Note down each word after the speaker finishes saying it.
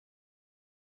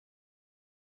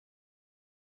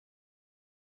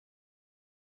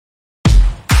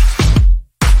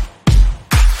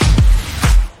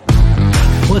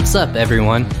What's up,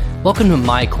 everyone? Welcome to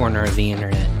my corner of the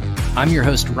internet. I'm your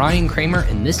host, Ryan Kramer,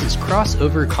 and this is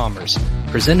Crossover Commerce,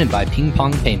 presented by Ping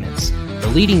Pong Payments,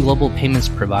 the leading global payments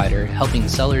provider helping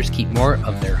sellers keep more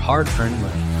of their hard-earned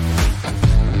money.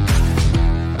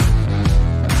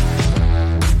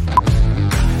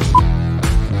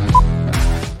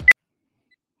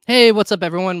 Hey, what's up,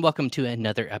 everyone? Welcome to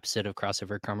another episode of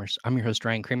Crossover Commerce. I'm your host,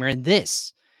 Ryan Kramer, and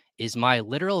this is my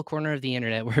literal corner of the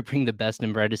internet where I bring the best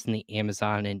and brightest in the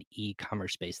Amazon and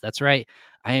e-commerce space. That's right.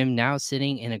 I am now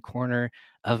sitting in a corner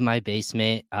of my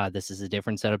basement. This is a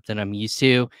different setup than I'm used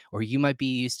to, or you might be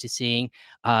used to seeing.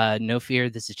 No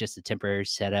fear, this is just a temporary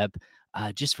setup,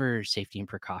 just for safety and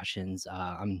precautions.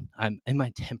 I'm in my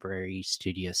temporary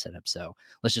studio setup, so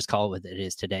let's just call it what it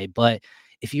is today. But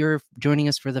if you're joining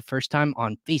us for the first time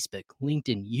on Facebook,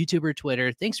 LinkedIn, YouTube, or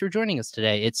Twitter, thanks for joining us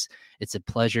today. It's a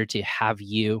pleasure to have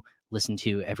you listen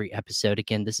to every episode.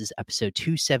 Again, this is episode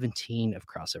 217 of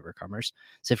Crossover Commerce.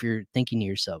 So if you're thinking to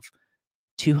yourself,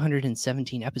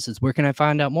 217 episodes, where can I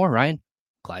find out more, Ryan?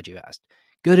 Glad you asked.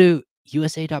 Go to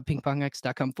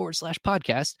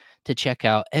usa.pingpongx.com/podcast to check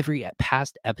out every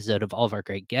past episode of all of our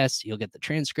great guests. You'll get the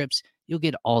transcripts. You'll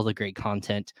get all the great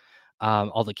content,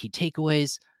 all the key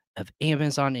takeaways of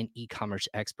Amazon and e-commerce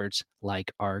experts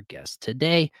like our guest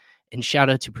today. And shout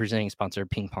out to presenting sponsor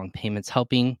Ping Pong Payments,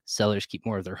 helping sellers keep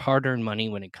more of their hard-earned money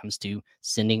when it comes to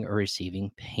sending or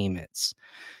receiving payments.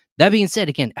 That being said,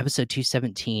 again, episode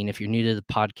 217, if you're new to the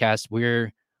podcast,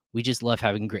 we just love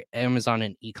having great Amazon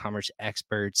and e-commerce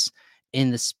experts in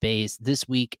the space. This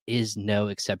week is no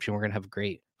exception. We're going to have a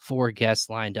great 4 guests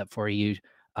lined up for you.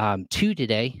 2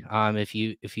 today. If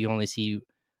you only see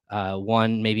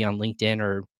one maybe on LinkedIn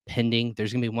or pending,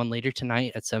 there's going to be one later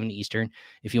tonight at 7 Eastern.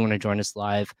 If you want to join us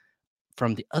live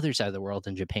from the other side of the world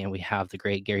in Japan, we have the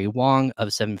great Gary Wong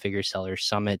of Seven Figure Sellers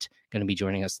Summit going to be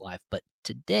joining us live. But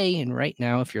today and right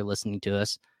now, if you're listening to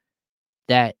us,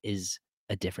 that is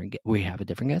we have a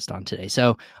different guest on today.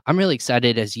 So I'm really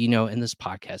excited. As you know, in this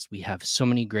podcast, we have so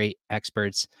many great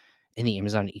experts in the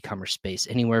Amazon e-commerce space,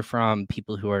 anywhere from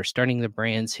people who are starting the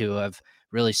brands who have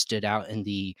really stood out in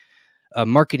the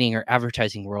marketing or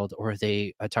advertising world, or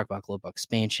they talk about global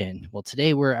expansion. Well,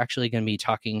 today we're actually going to be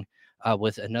talking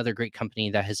with another great company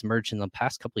that has emerged in the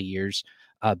past couple of years,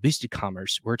 Boosted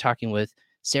Commerce. We're talking with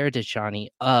Sarah Dajani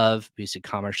of Boosted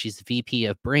Commerce. She's the VP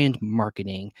of Brand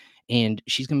Marketing, and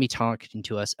she's going to be talking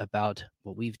to us about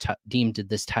what we've deemed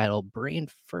this title,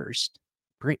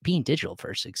 being digital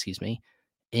first, in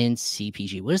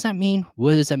CPG. What does that mean?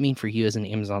 What does that mean for you as an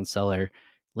Amazon seller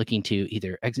looking to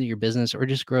either exit your business or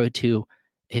just grow it to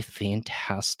a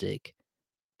fantastic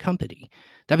company?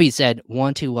 That being said,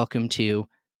 want to welcome to,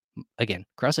 again,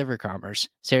 Crossover Commerce,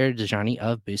 Sarah Dajani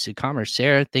of Boosted Commerce.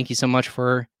 Sarah, thank you so much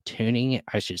for tuning in,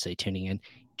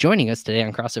 joining us today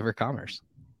on Crossover Commerce.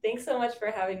 Thanks so much for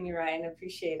having me, Ryan.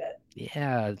 Appreciate it.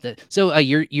 Yeah. So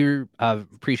you're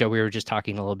pre-show, we were just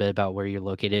talking a little bit about where you're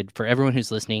located. For everyone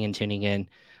who's listening and tuning in,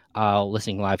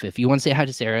 listening live, if you want to say hi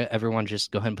to Sarah, everyone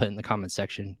just go ahead and put it in the comment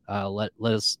section. Let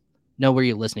us know where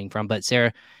you're listening from. But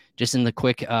Sarah, just in the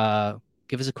quick,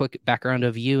 give us a quick background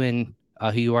of you and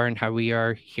who you are and how we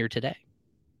are here today.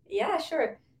 Yeah,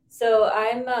 sure. So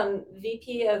I'm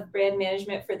VP of Brand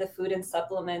Management for the Food and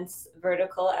Supplements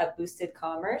vertical at Boosted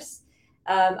Commerce.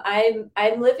 I'm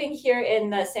living here in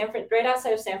right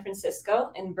outside of San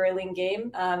Francisco in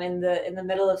Burlingame, in the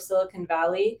middle of Silicon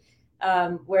Valley,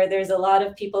 where there's a lot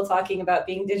of people talking about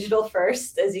being digital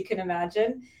first, as you can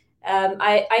imagine.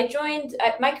 I joined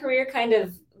my career kind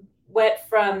of went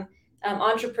from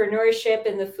entrepreneurship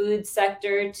in the food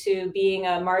sector to being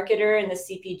a marketer in the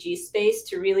CPG space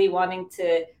to really wanting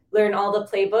to learn all the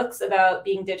playbooks about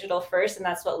being digital first, and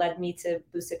that's what led me to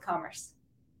Boosted Commerce.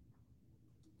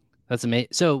 That's amazing.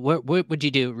 So what would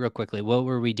you do real quickly? What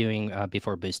were we doing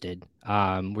before Boosted?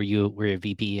 Were you a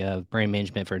VP of brand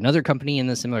management for another company in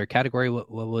the similar category? What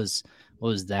was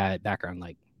that background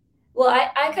like? Well,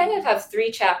 I kind of have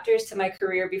 3 chapters to my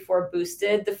career before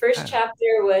Boosted. The first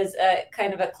chapter was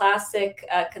kind of a classic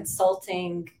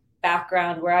consulting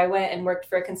background where I went and worked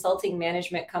for a consulting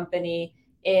management company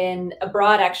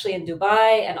abroad, actually in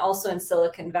Dubai and also in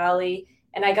Silicon Valley.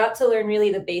 And I got to learn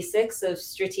really the basics of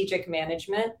strategic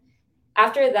management.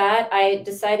 After that, I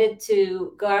decided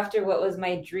to go after what was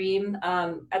my dream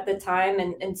at the time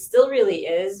and still really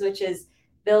is, which is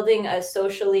building a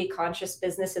socially conscious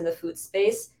business in the food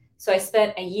space. So I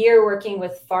spent a year working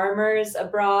with farmers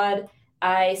abroad.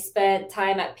 I spent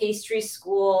time at pastry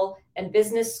school and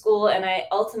business school, and I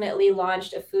ultimately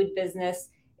launched a food business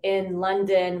in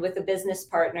London with a business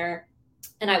partner.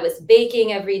 And I was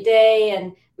baking every day,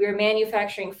 and we were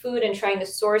manufacturing food and trying to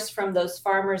source from those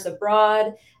farmers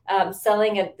abroad.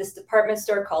 selling at this department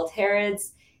store called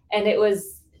Harrods. And it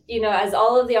was, as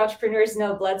all of the entrepreneurs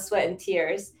know, blood, sweat, and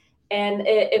tears. And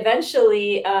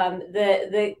eventually,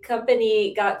 the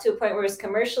company got to a point where it was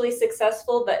commercially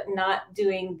successful, but not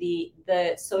doing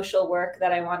the social work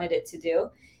that I wanted it to do.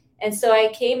 And so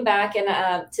I came back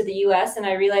to the US, and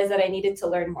I realized that I needed to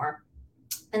learn more.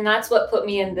 And that's what put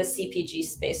me in the CPG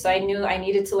space. So I knew I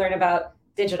needed to learn about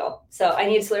digital. So I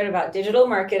needed to learn about digital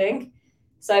marketing.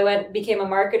 So I became a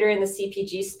marketer in the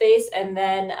CPG space, and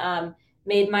then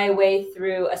made my way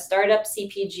through a startup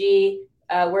CPG,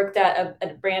 worked at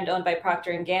a brand owned by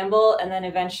Procter & Gamble, and then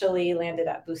eventually landed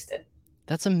at Boosted.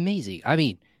 That's amazing. I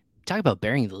mean, talk about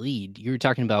bearing the lead. You were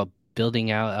talking about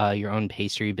building out your own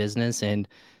pastry business, and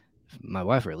if my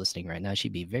wife were listening right now,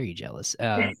 she'd be very jealous.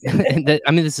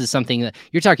 This is something that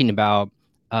you're talking about.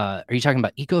 Are you talking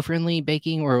about eco-friendly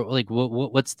baking, or like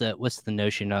what's the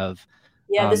notion of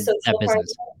the social that part.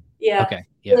 business? Yeah. Okay.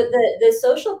 Yeah. The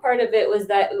social part of it was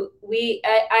that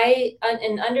I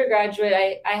in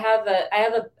undergraduate, I have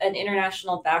an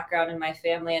international background in my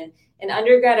family, and in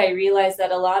undergrad, I realized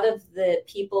that a lot of the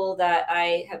people that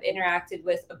I have interacted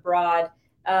with abroad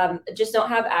just don't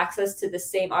have access to the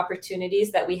same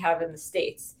opportunities that we have in the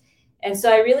States. And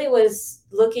so I really was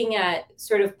looking at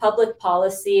sort of public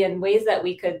policy and ways that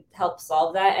we could help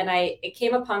solve that. And I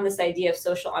came upon this idea of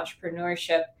social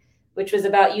entrepreneurship, which was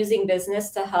about using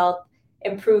business to help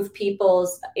improve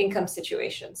people's income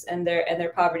situations and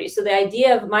their poverty. So the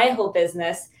idea of my whole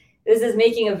business, this is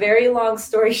making a very long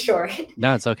story short.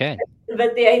 No, it's okay.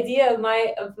 But the idea of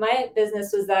my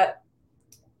business was that,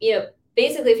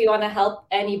 basically, if you want to help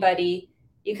anybody,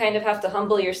 you kind of have to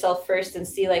humble yourself first and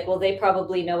see, like, well, they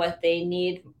probably know what they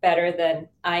need better than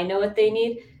I know what they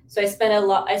need. So I spent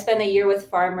a year with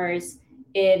farmers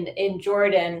in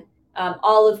Jordan,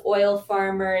 olive oil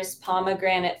farmers,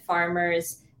 pomegranate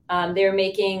farmers. They're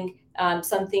making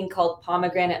something called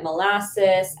pomegranate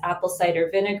molasses, apple cider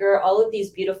vinegar, all of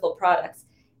these beautiful products.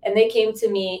 And they came to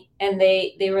me and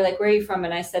they were like, "Where are you from?"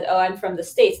 And I said, "Oh, I'm from the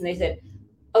States." And they said,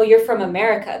 "Oh, you're from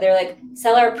America." They're like,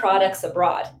 "Sell our products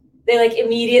abroad." They like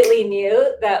immediately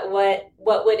knew that what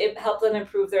would help them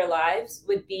improve their lives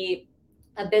would be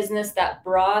a business that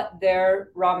brought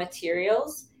their raw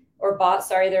materials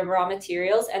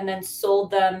and then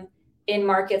sold them in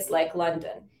markets like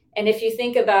London. And if you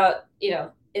think about,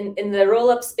 in the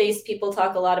roll-up space, people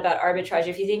talk a lot about arbitrage.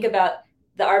 If you think about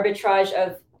the arbitrage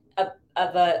of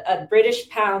a British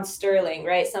pound sterling,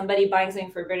 right? Somebody buying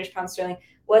something for British pound sterling,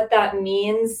 what that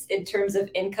means in terms of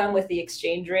income with the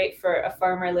exchange rate for a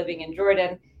farmer living in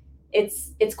Jordan,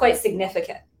 it's quite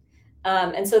significant.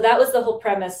 And so that was the whole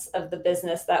premise of the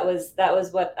business. That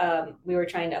was what we were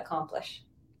trying to accomplish.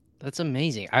 That's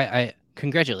amazing. I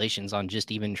congratulations on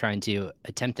just even trying to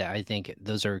attempt that. I think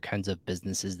those are kinds of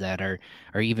businesses that are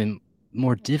even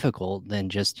more difficult than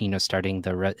just starting in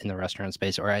the restaurant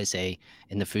space, or I say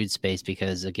in the food space,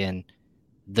 because again,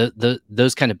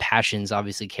 those kind of passions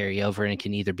obviously carry over, and it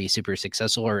can either be super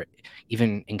successful or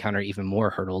even encounter even more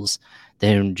hurdles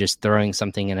than just throwing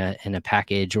something in a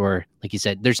package, or like you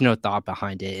said, there's no thought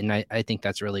behind it. And I think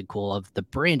that's really cool of the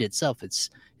brand itself. It's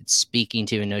speaking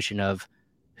to a notion of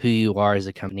who you are as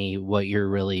a company, what you're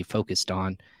really focused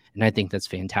on. And I think that's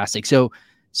fantastic. So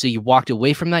you walked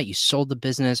away from that, you sold the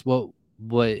business.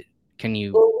 What can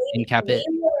you encap it?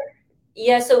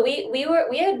 Yeah, so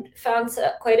we had found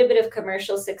quite a bit of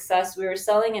commercial success. We were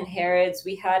selling in Harrods.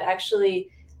 We had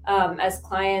actually as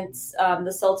clients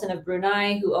the Sultan of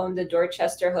Brunei, who owned the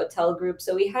Dorchester Hotel Group.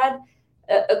 So we had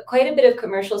quite a bit of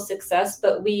commercial success.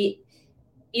 But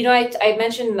I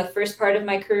mentioned the first part of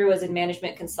my career was in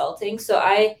management consulting. So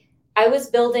I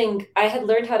had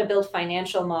learned how to build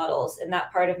financial models in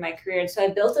that part of my career. And so I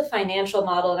built a financial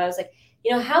model, and I was like,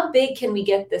 how big can we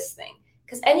get this thing?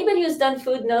 Because anybody who's done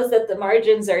food knows that the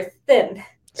margins are thin, right?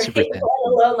 Super thin.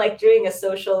 Let alone like doing a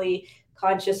socially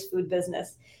conscious food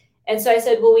business. And so I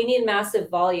said, well, we need massive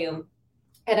volume.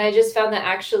 And I just found that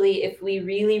actually, if we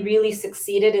really, really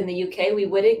succeeded in the UK, we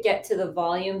wouldn't get to the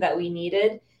volume that we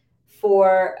needed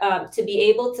for to be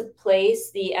able to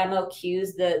place the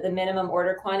MOQs, the minimum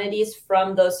order quantities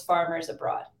from those farmers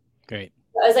abroad. Great.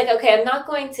 I was like, okay, I'm not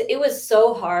going to. It was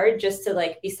so hard just to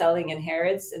like be selling in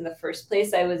Harrods in the first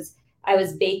place. I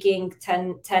was baking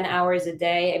 10 hours a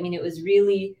day. I mean, it was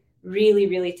really, really,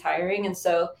 really tiring. And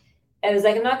so I was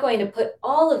like, I'm not going to put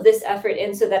all of this effort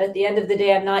in so that at the end of the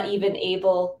day, I'm not even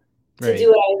able to do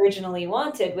what I originally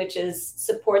wanted, which is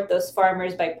support those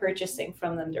farmers by purchasing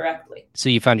from them directly. So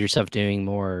you found yourself doing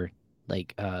more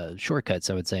like shortcuts,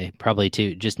 I would say, probably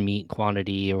to just meet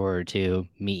quantity or to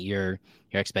meet your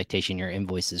expectation, your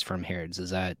invoices from Harrods. Is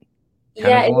that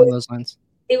kind of along those lines?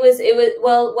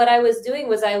 well, what I was doing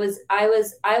was I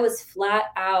was flat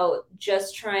out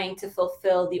just trying to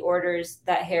fulfill the orders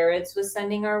that Harrods was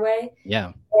sending our way.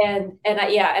 Yeah. And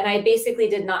I basically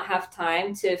did not have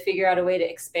time to figure out a way to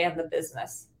expand the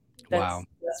business. Wow.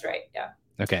 That's right. Yeah.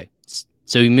 Okay.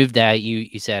 So you moved that.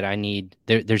 You said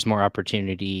there's more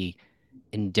opportunity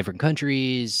in different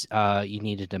countries. You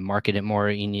needed to market it more.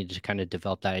 You needed to kind of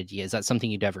develop that idea. Is that something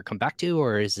you'd ever come back to,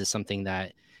 or is this something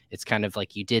that it's kind of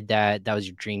like you did that was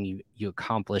your dream, you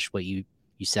accomplished what you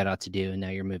set out to do, and now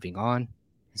you're moving on?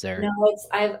 Is there? No,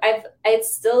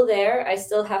 it's still there. I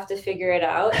still have to figure it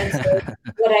out. And so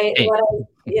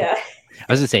yeah.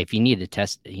 I was gonna say, if you need a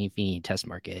test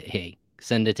market, hey,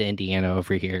 send it to Indiana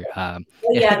over here.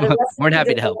 Yeah, more than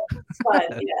happy to help. Fun.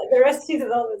 Yeah, the recipe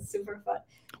development is super fun.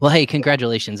 Well, hey,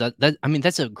 congratulations.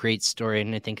 That's a great story,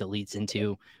 and I think it leads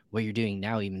into what you're doing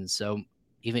now.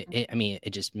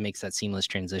 It just makes that seamless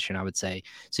transition, I would say.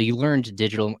 So you learned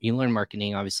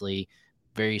marketing, obviously,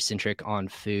 very centric on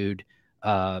food,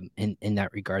 in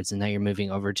that regards, and now you're moving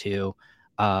over to,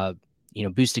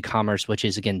 Boosted Commerce, which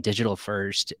is again digital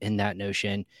first in that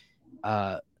notion.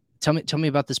 Tell me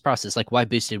about this process. Like, why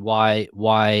Boosted? Why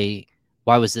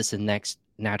was this the next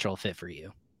natural fit for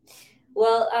you?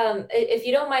 Well, if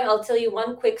you don't mind, I'll tell you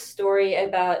one quick story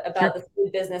about Sure. the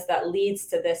food business that leads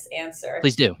to this answer.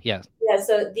 Please do. Yeah. Yeah.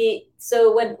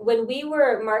 So when we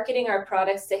were marketing our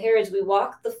products to Harrods, we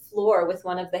walked the floor with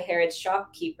one of the Harrods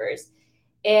shopkeepers.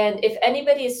 And if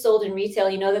anybody is sold in retail,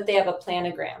 you know that they have a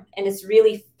planogram and it's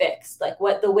really fixed. Like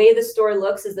the way the store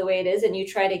looks is the way it is, and you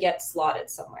try to get slotted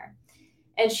somewhere.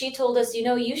 And she told us,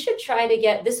 you should try to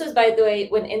get, this was, by the way,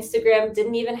 when Instagram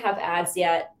didn't even have ads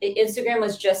yet. Instagram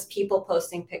was just people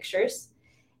posting pictures.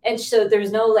 And so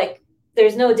there's no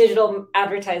digital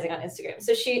advertising on Instagram.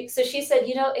 So she said,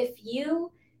 if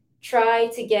you try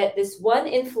to get this one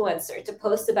influencer to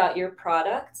post about your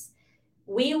products,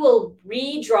 we will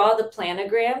redraw the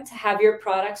planogram to have your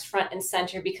products front and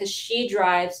center, because she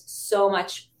drives so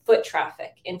much foot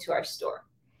traffic into our store.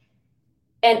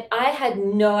 And I had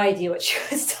no idea what she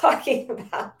was talking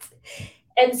about.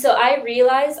 And so I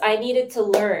realized I needed to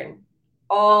learn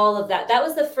all of that. That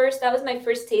was my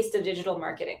first taste of digital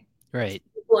marketing. Right.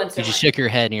 You just shook your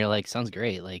head and you're like, sounds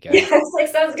great. Like, yeah,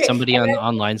 sounds great. Somebody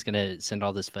online's going to send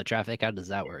all this foot traffic. How does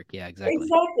that work? Yeah, exactly.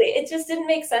 Exactly. It just didn't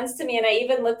make sense to me. And I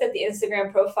even looked at the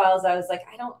Instagram profiles. I was like,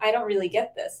 I don't really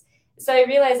get this. So I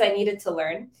realized I needed to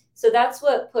learn. So that's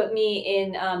what put me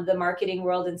in the marketing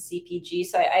world in CPG.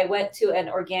 So I went to an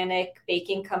organic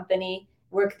baking company,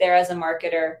 worked there as a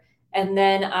marketer. And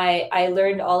then I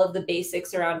learned all of the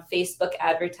basics around Facebook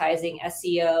advertising,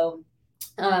 SEO.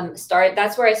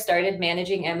 That's where I started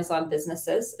managing Amazon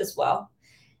businesses as well.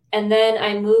 And then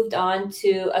I moved on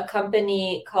to a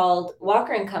company called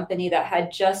Walker & Company that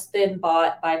had just been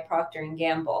bought by Procter &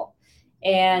 Gamble.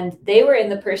 And they were in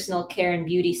the personal care and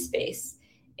beauty space.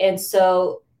 And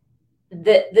so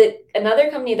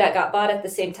another company that got bought at the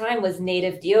same time was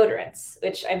Native Deodorants,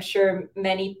 which I'm sure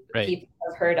many people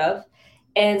have heard of.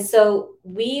 And so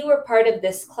we were part of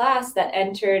this class that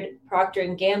entered Procter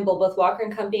 & Gamble, both Walker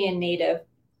 & Company and Native.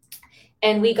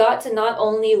 And we got to not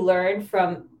only learn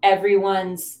from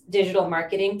everyone's digital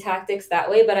marketing tactics that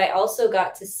way, but I also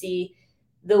got to see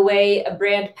the way a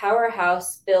brand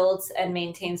powerhouse builds and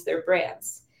maintains their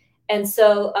brands. And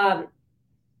so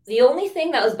the only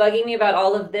thing that was bugging me about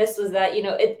all of this was that,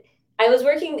 I was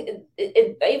working,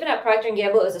 even at Procter &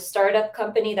 Gamble, it was a startup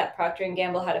company that Procter &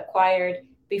 Gamble had acquired.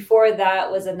 Before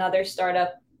that was another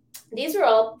startup. These were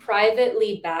all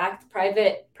privately backed,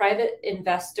 private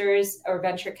investors or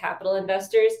venture capital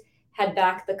investors had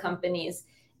backed the companies.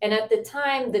 And at the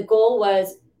time, the goal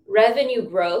was revenue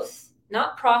growth,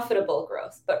 not profitable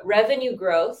growth, but revenue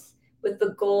growth with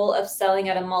the goal of selling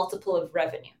at a multiple of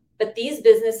revenue. But these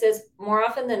businesses, more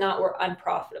often than not, were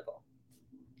unprofitable.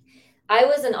 I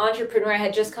was an entrepreneur. I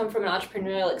had just come from an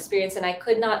entrepreneurial experience, and I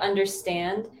could not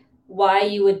understand why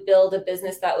you would build a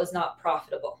business that was not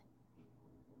profitable.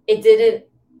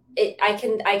 I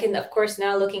can, of course,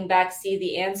 now looking back, see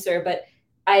the answer, but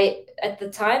at the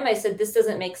time I said, this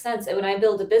doesn't make sense. And when I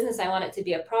build a business, I want it to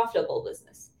be a profitable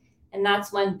business. And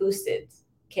that's when Boosted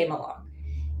came along.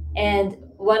 And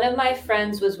one of my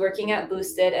friends was working at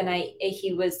Boosted, and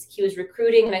he was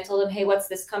recruiting, and I told him, hey, what's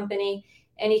this company?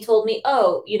 And he told me,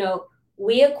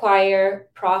 we acquire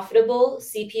profitable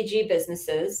CPG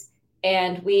businesses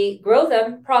and we grow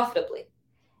them profitably.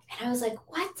 And I was like,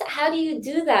 what? How do you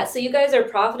do that? So you guys are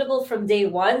profitable from day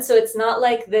one. So it's not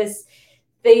like this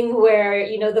thing where,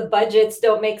 you know, the budgets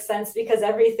don't make sense because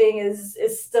everything is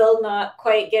still not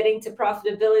quite getting to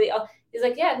profitability. He's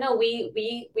like, yeah, no,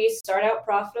 we start out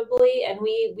profitably and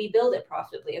we build it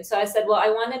profitably. And so I said, well, I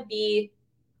want to be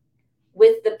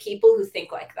with the people who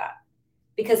think like that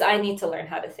because I need to learn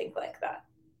how to think like that.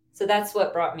 So that's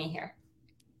what brought me here.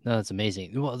 No, that's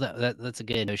amazing. Well, that's a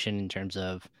good notion in terms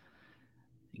of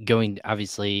going,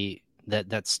 obviously,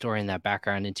 that story and that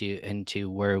background into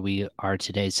where we are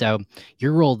today. So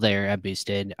your role there at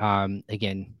Boosted,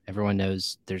 again, everyone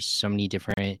knows there's so many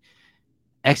different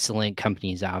excellent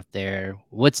companies out there.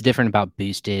 What's different about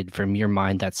Boosted from your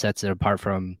mind that sets it apart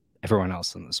from everyone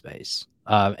else in the space?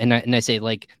 And I say,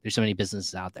 like, there's so many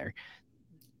businesses out there,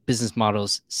 business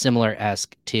models similar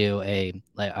esque to a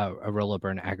rollup or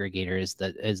an aggregator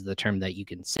is the term that you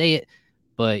can say it,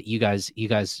 but you guys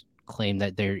claim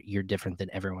that you're different than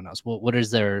everyone else. What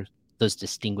is those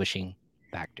distinguishing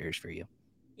factors for you?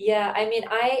 Yeah, I mean,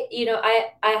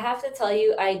 I have to tell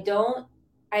you, I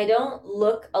don't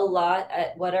look a lot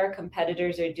at what our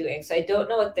competitors are doing. So I don't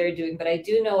know what they're doing, but I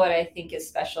do know what I think is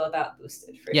special about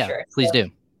Boosted for Yeah, sure. please So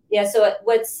do. yeah, so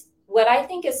what I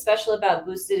think is special about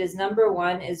Boosted is number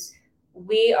one is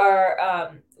we're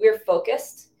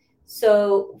focused.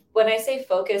 So when I say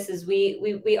focus is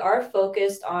we are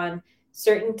focused on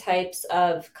certain types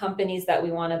of companies that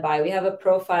we want to buy. We have a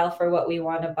profile for what we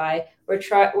want to buy.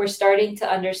 We're starting to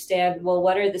understand, well,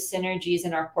 what are the synergies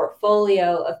in our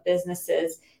portfolio of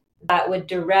businesses that would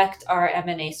direct our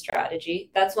M&A strategy.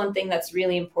 That's one thing that's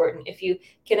really important. If you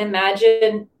can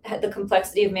imagine the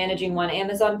complexity of managing one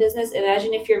Amazon business,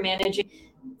 imagine if you're managing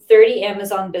 30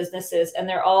 Amazon businesses and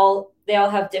they all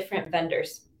have different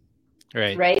vendors,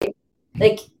 right?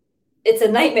 Like it's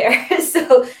a nightmare.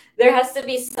 So there has to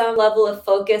be some level of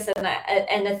focus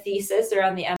and a thesis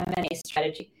around the M&A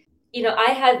strategy. You know,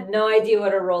 I had no idea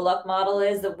what a roll-up model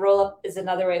is. The roll-up is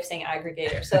another way of saying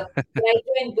aggregator. So when I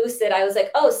joined Boosted, I was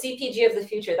like, oh, CPG of the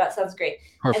future. That sounds great.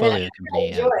 And then Portfolio after company, I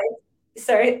yeah. joined,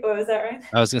 sorry, what was that, Ryan?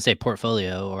 I was gonna say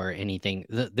portfolio or anything.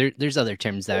 There's other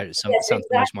terms that Yes, sound so much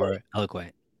exactly. more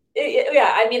eloquent.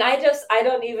 Yeah, I mean, I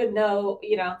don't even know,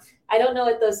 you know, I don't know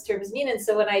what those terms mean. And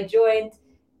so when I joined,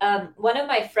 one of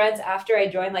my friends, after I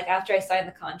joined, like after I signed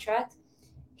the contract,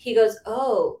 he goes,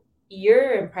 oh,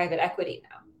 you're in private equity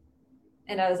now.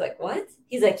 And I was like, what?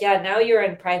 He's like, yeah, now you're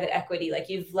in private equity. Like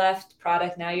you've left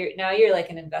product. Now you're like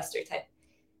an investor type.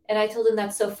 And I told him,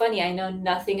 that's so funny. I know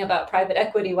nothing about private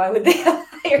equity. Why would they have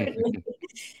hired me?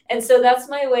 And so that's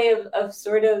my way of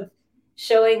sort of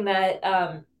showing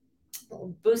that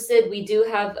Boosted, we do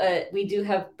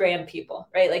have brand people,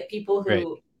 right? Like Right.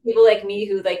 people like me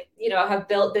who, like, you know, have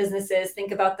built businesses,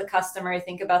 think about the customer,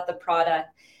 think about the product.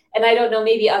 And I don't know,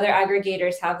 maybe other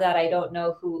aggregators have that. I don't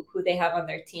know who they have on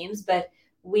their teams, but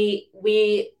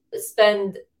we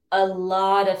spend a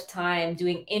lot of time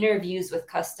doing interviews with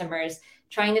customers,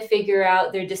 trying to figure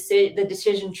out the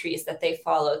decision trees that they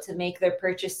follow to make their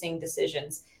purchasing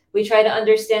decisions. We try to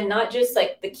understand not just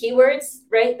like the keywords,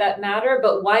 right, that matter,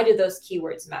 but why do those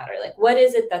keywords matter? Like, what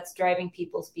is it that's driving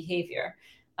people's behavior?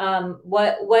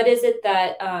 What is it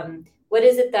that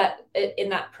in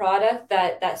that product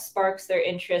that sparks their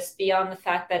interest beyond the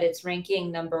fact that it's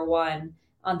ranking number one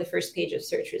on the first page of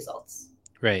search results?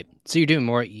 Right. So you're doing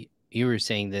more. You were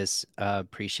saying this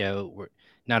pre-show. We're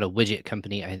not a widget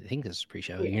company. I think this is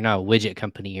pre-show. Yeah. You're not a widget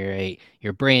company.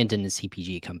 You're a brand and a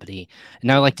CPG company.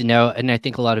 And I like to know, and I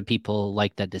think a lot of people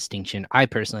like that distinction. I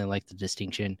personally like the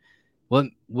distinction.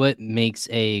 What makes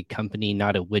a company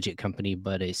not a widget company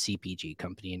but a CPG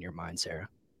company in your mind, Sarah?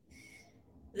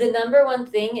 The number one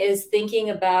thing is thinking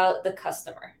about the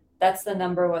customer. That's the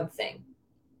number one thing.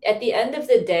 At the end of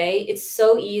the day, it's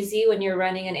so easy when you're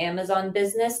running an Amazon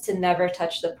business to never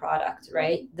touch the product,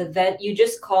 right? You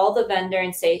just call the vendor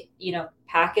and say, you know,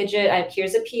 package it.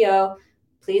 Here's a PO.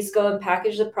 Please go and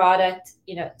package the product.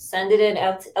 You know, send it in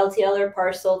LTL or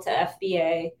parcel to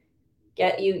FBA.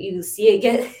 You see it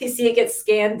get you see it get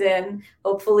scanned in,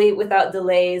 hopefully without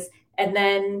delays, and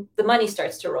then the money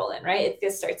starts to roll in, right? It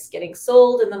just starts getting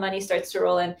sold, and the money starts to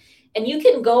roll in, and you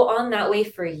can go on that way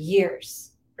for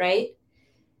years, right?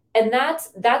 And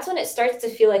that's when it starts to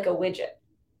feel like a widget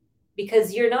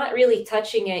because you're not really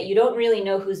touching it. You don't really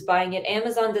know who's buying it.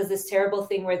 Amazon does this terrible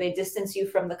thing where they distance you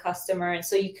from the customer, and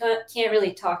so you can't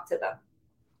really talk to them.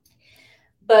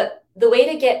 But the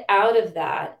way to get out of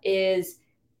that is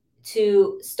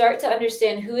to start to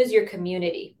understand who is your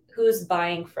community, who's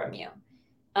buying from you.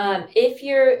 If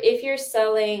you're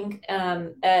selling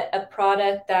a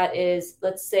product that is,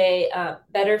 let's say,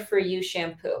 better for you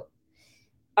shampoo,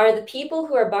 are the people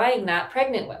who are buying that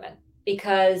pregnant women?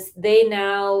 because they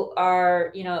now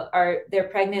are, they're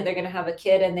pregnant, they're going to have a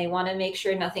kid, and they want to make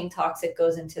sure nothing toxic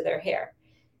goes into their hair.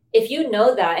 If you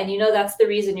know that, and you know that's the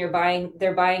reason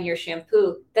they're buying your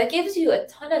shampoo, that gives you a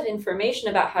ton of information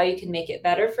about how you can make it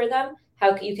better for them,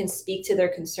 how you can speak to their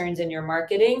concerns in your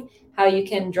marketing, how you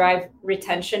can drive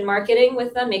retention marketing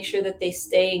with them, make sure that they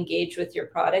stay engaged with your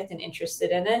product and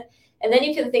interested in it. And then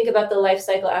you can think about the life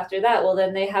cycle after that. Well,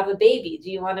 then they have a baby. Do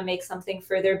you want to make something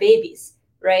for their babies?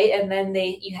 Right. And then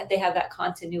they have that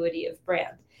continuity of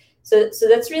brand. So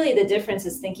that's really the difference,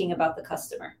 is thinking about the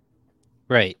customer.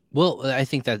 Right. Well, I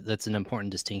think that that's an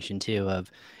important distinction too, of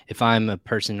if I'm a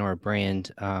person or a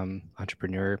brand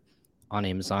entrepreneur on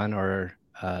Amazon, or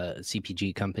a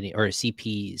CPG company, or a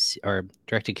CP, or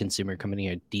direct to consumer company,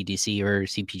 or DDC or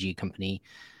CPG company,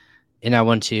 and I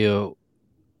want to,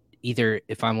 either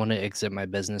if I want to exit my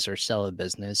business or sell a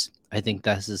business, I think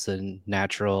this is a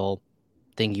natural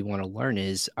thing you want to learn.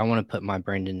 Is I want to put my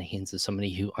brand in the hands of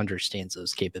somebody who understands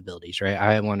those capabilities, right?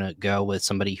 I want to go with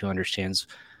somebody who understands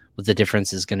what the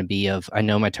difference is going to be of, I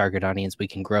know my target audience, we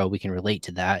can grow, we can relate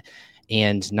to that.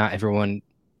 And not everyone,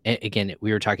 again,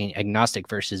 we were talking agnostic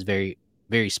versus very,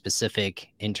 very specific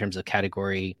in terms of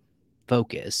category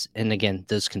focus. And again,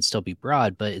 those can still be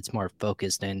broad, but it's more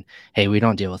focused in, hey, we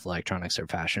don't deal with electronics or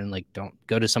fashion. Like, don't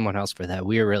go to someone else for that.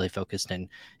 We are really focused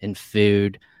in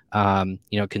food,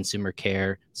 consumer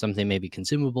care, something maybe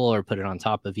consumable, or put it on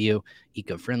top of you,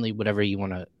 eco-friendly, whatever you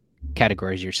want to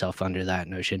categorize yourself under that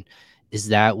notion. Is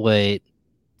that what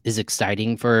is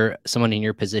exciting for someone in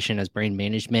your position as brand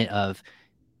management? Of,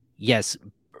 yes,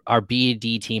 our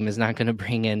B&D team is not going to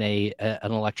bring in an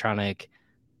electronic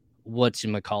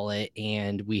whatchamacallit,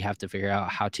 and we have to figure out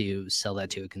how to sell that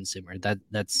to a consumer.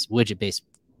 That's widget-based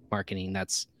marketing.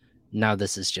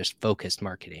 This is just focused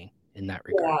marketing in that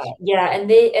regard. Yeah,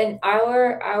 and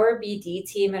our BD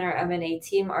team and our M&A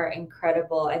team are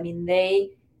incredible. I mean,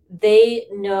 they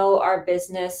know our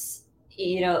business.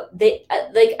 They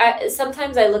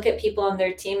sometimes I look at people on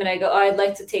their team and I go, oh, I'd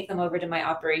like to take them over to my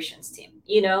operations team.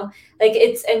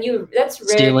 That's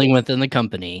rare. Stealing within the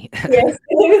company. Yes,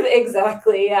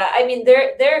 exactly. Yeah, I mean,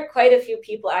 there are quite a few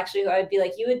people actually who I'd be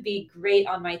like, you would be great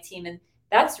on my team, and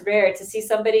that's rare to see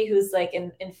somebody who's like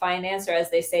in finance, or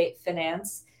as they say,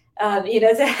 finance.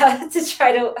 To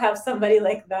try to have somebody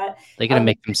like that. They're gonna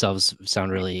make themselves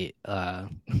sound really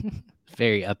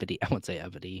very uppity. I won't say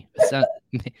uppity.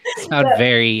 Sound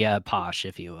very posh,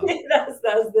 if you will. that's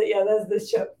the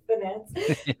show, finance.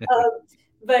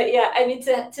 But yeah, I mean,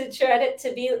 to try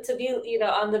to be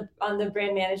on the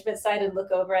brand management side and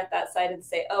look over at that side and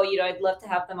say, oh, I'd love to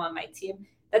have them on my team.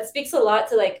 That speaks a lot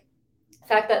to, like, the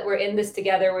fact that we're in this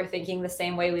together, we're thinking the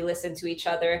same way, we listen to each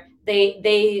other.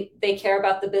 They care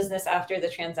about the business after the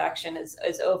transaction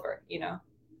is over.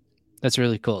 That's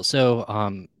really cool. So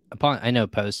I know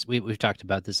post, we've talked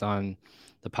about this on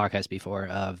the podcast before,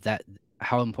 of that,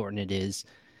 how important it is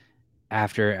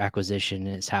after acquisition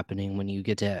is happening, when you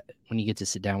get to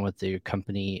sit down with your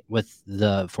company, with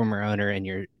the former owner and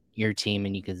your team,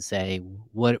 and you can say,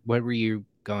 what were you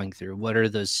going through? What are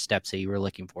those steps that you were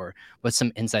looking for? What's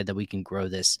some insight that we can grow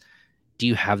this? Do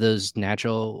you have those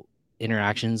natural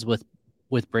interactions with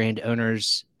brand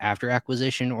owners after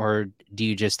acquisition, or do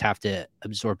you just have to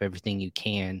absorb everything you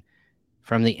can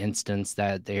from the instance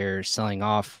that they're selling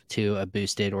off to a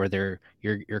Boosted, or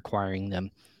you're acquiring them?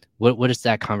 What is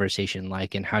that conversation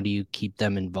like, and how do you keep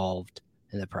them involved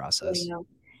in the process?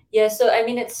 Yeah, so I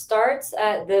mean, it starts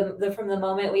at from the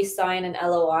moment we sign an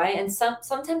LOI, and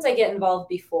sometimes I get involved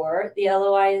before the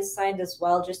LOI is signed as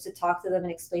well, just to talk to them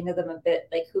and explain to them a bit,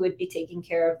 like, who would be taking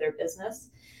care of their business.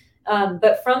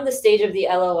 But from the stage of the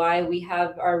LOI, we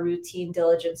have our routine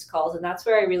diligence calls, and that's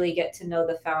where I really get to know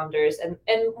the founders, and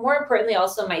more importantly,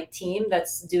 also my team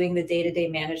that's doing the day-to-day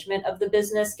management of the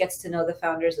business gets to know the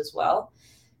founders as well.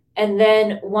 And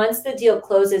then once the deal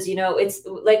closes, it's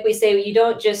like we say, you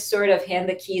don't just sort of hand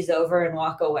the keys over and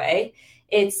walk away.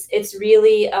 It's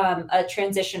really a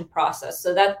transition process.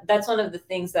 So that's one of the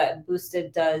things that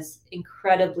Boosted does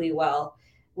incredibly well,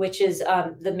 which is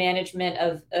the management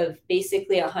of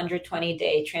basically a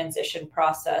 120-day transition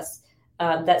process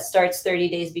that starts 30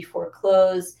 days before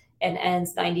close and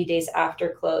ends 90 days after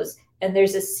close. And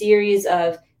there's a series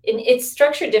of, it's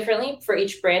structured differently for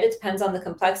each brand. It depends on the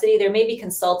complexity. There may be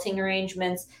consulting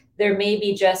arrangements. There may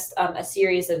be just a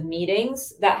series of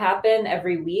meetings that happen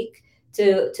every week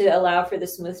to allow for the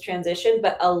smooth transition.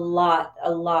 But a lot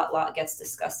gets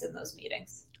discussed in those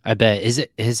meetings. I bet. Has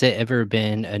it ever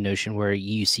been a notion where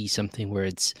you see something where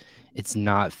it's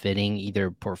not fitting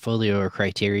either portfolio or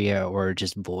criteria or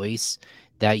just voice,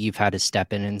 that you've had to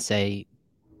step in and say,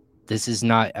 this is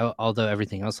not, although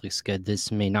everything else looks good,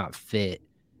 this may not fit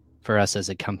for us as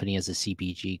a company, as a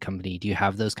CPG company. Do you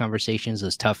have those conversations,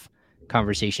 those tough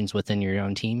conversations within your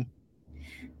own team?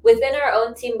 Within our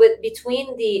own team,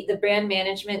 between the brand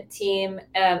management team,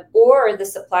 or the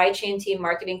supply chain team,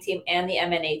 marketing team, and the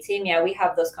M&A team, yeah, we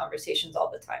have those conversations all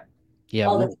the time. Yeah.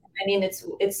 All the time. I mean,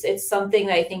 it's something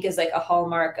that I think is like a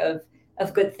hallmark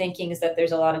of good thinking, is that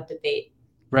there's a lot of debate.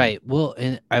 Right. Well,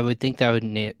 and I would think that would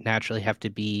naturally have to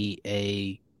be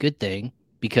a good thing,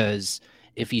 because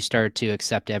if you start to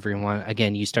accept everyone,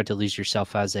 again, you start to lose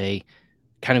yourself as a,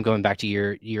 kind of going back to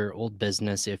your old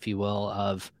business, if you will,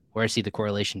 of where I see the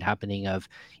correlation happening of,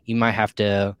 you might have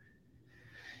to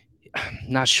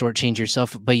not shortchange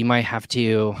yourself, but you might have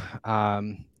to,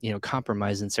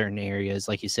 compromise in certain areas.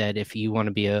 Like you said, if you want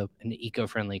to be an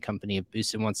eco-friendly company, if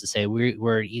Boosted wants to say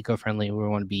we're eco-friendly, we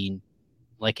want to be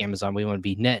like Amazon, we want to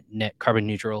be net carbon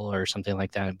neutral or something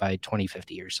like that by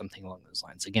 2050 or something along those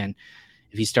lines. Again,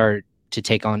 if you start to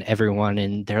take on everyone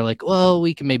and they're like, well,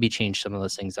 we can maybe change some of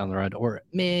those things down the road, or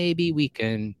maybe we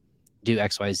can do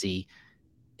XYZ.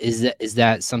 Is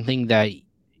that something that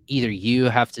either you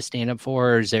have to stand up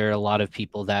for, or is there a lot of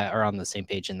people that are on the same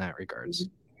page in that regards?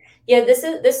 Yeah,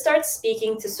 this starts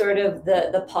speaking to sort of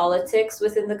the politics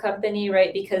within the company,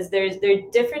 right? Because there are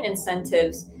different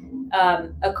incentives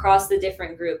across the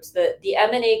different groups. The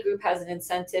M&A group has an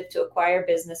incentive to acquire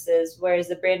businesses, whereas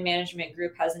the brand management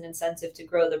group has an incentive to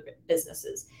grow the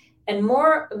businesses. And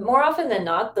more often than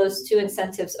not, those two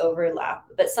incentives overlap,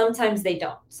 but sometimes they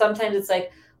don't. Sometimes it's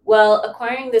like, well,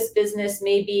 acquiring this business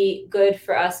may be good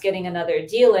for us getting another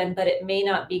deal in, but it may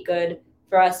not be good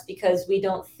for us because we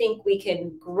don't think we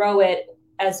can grow it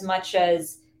as much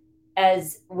as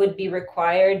would be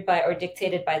required by or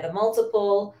dictated by the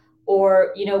multiple.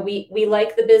 Or, we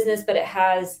like the business, but it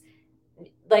has,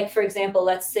 like, for example,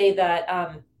 let's say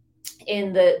that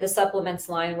in the supplements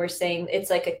line, we're saying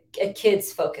it's like a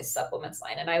kids focused supplements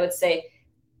line. And I would say,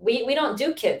 we don't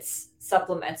do kids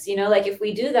supplements. Like, if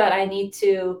we do that,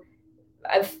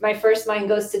 my first mind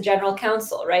goes to general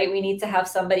counsel, right? We need to have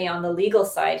somebody on the legal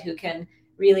side who can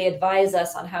really advise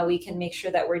us on how we can make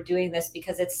sure that we're doing this,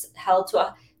 because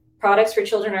products for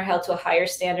children are held to a higher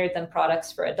standard than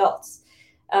products for adults.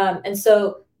 And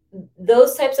so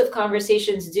those types of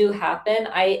conversations do happen.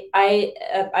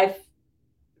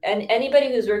 And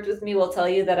anybody who's worked with me will tell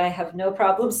you that I have no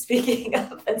problem speaking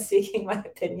up and speaking my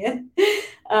opinion,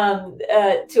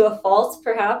 to a fault,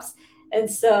 perhaps. And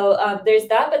so there's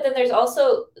that, but then there's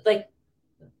also, like,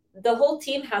 the whole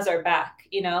team has our back,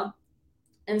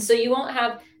 And so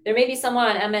there may be someone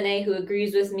on M&A who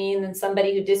agrees with me, and then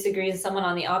somebody who disagrees, someone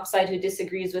on the ops side who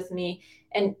disagrees with me.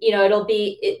 And, there'll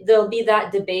be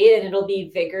that debate, and it'll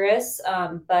be vigorous.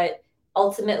 But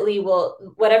ultimately,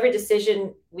 whatever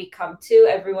decision we come to,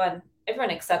 everyone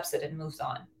accepts it and moves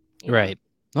on. Right.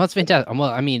 Well, that's fantastic. Well,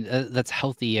 I mean, that's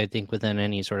healthy, I think, within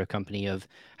any sort of company, of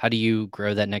how do you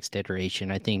grow that next iteration.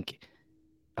 I think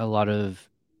a lot of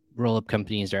roll-up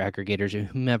companies or aggregators, or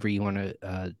whomever you want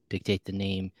to dictate the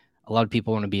name, a lot of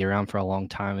people want to be around for a long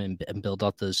time and build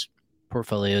up those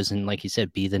portfolios. And like you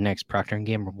said, be the next Procter &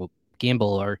 Gamble,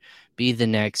 or be the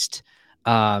next,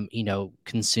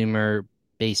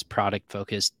 consumer-based,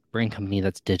 product-focused brand company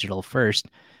that's digital first.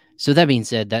 So that being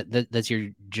said, that's your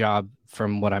job,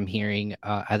 from what I'm hearing,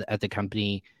 at the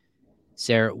company.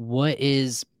 Sarah, what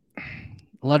is,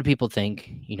 a lot of people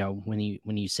think, when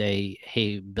you say,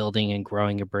 hey, building and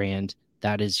growing a brand,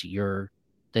 that's your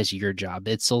job.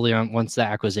 It's solely on, once the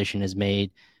acquisition is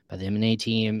made by the M&A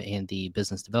team and the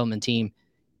business development team,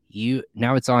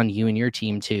 now it's on you and your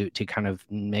team to kind of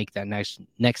make that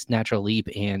next natural leap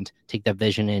and take that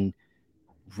vision and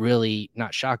really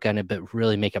not shotgun it, but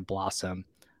really make it blossom.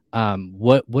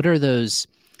 What are those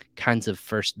kinds of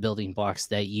first building blocks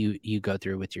that you go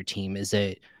through with your team? Is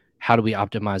it, how do we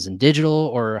optimize in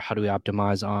digital, or how do we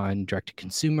optimize on direct to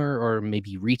consumer, or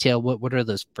maybe retail? What are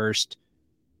those first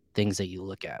things that you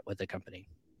look at with the company?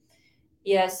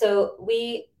 Yeah, so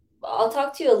I'll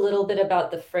talk to you a little bit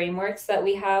about the frameworks that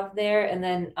we have there, and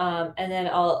then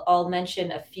I'll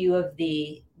mention a few of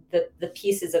the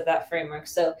pieces of that framework.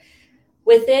 So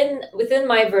within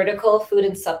my vertical, food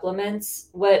and supplements,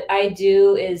 what I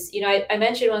do is, I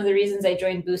mentioned one of the reasons I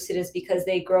joined Boosted is because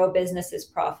they grow businesses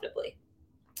profitably.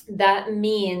 That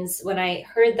means, when I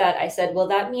heard that, I said, well,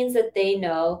 that means that they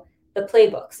know the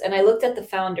playbooks. And I looked at the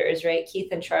founders, right,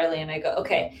 Keith and Charlie, and I go,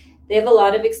 okay, they have a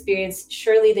lot of experience.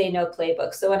 Surely they know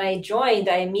playbooks. So when I joined,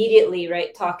 I immediately,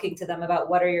 right, talking to them about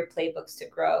what are your playbooks to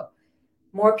grow.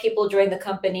 More people joined the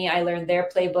company. I learned their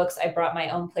playbooks. I brought my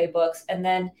own playbooks. And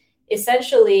then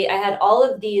essentially I had all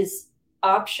of these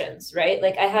options, right?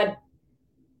 Like, I had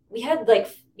we had like,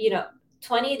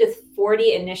 20 to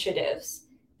 40 initiatives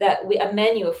a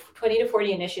menu of 20 to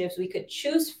 40 initiatives we could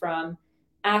choose from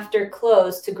after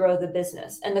close to grow the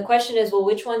business. And the question is, well,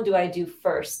 which one do I do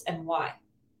first and why?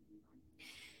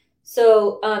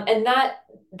 So, and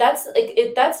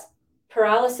that's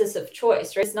paralysis of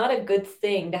choice, right? It's not a good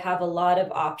thing to have a lot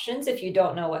of options if you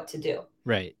don't know what to do.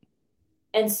 Right.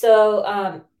 And so,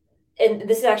 and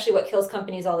this is actually what kills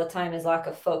companies all the time is lack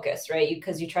of focus, right?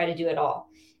 Because you try to do it all.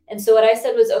 And so what I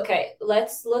said was, okay,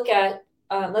 let's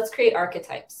create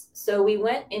archetypes. So we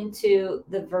went into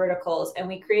the verticals and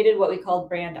we created what we called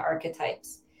brand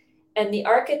archetypes. And the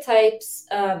archetypes,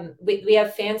 we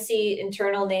have fancy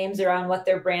internal names around what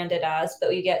they're branded as, but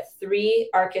we get 3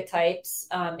 archetypes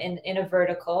in a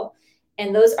vertical.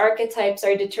 And those archetypes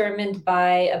are determined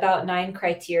by about 9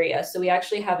 criteria. So we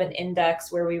actually have an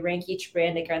index where we rank each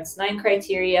brand against 9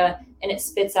 criteria, and it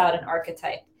spits out an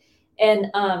archetype. And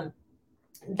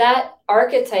that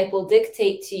archetype will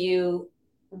dictate to you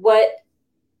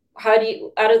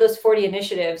out of those 40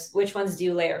 initiatives, which ones do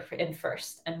you layer in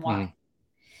first and why? Mm.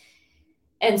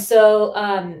 And so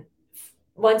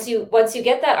once you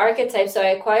get that archetype, so I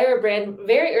acquire a brand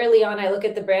very early on, I look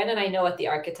at the brand and I know what the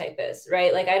archetype is,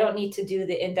 right? Like I don't need to do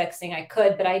the indexing. I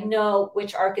could, but I know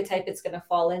which archetype it's going to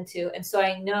fall into. And so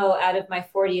I know out of my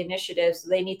 40 initiatives,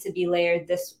 they need to be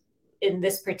layered in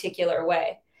this particular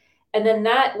way. And then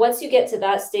once you get to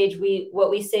that stage, what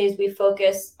we say is we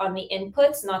focus on the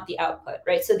inputs, not the output,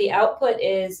 right? So the output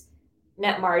is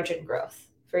net margin growth,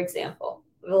 for example,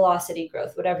 velocity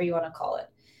growth, whatever you want to call it.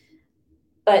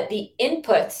 But the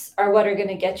inputs are what are going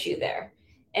to get you there.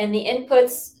 And the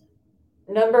inputs,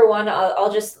 number one,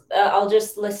 I'll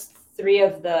just list 3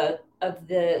 of the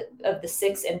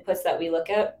 6 inputs that we look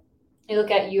at. You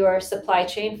look at your supply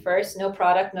chain first, no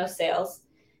product, no sales,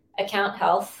 account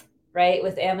health, right?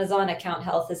 With Amazon, account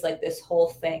health is like this whole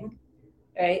thing,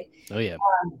 right? Oh yeah.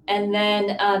 And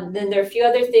then there are a few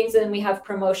other things, and then we have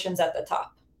promotions at the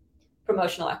top,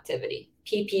 promotional activity.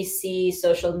 PPC,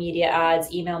 social media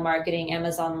ads, email marketing,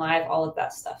 Amazon Live, all of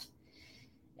that stuff.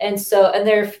 And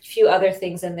there are a few other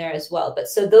things in there as well. But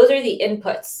so those are the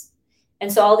inputs.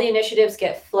 And so all the initiatives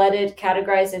get flooded,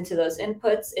 categorized into those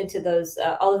inputs,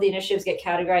 all of the initiatives get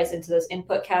categorized into those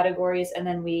input categories. And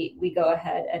then we go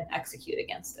ahead and execute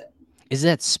against it. Is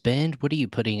that spend? What are you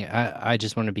putting? I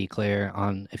just want to be clear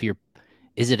on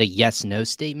is it a yes, no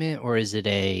statement, or is it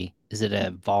a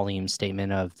volume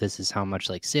statement of this is how much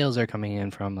like sales are coming in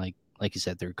from like you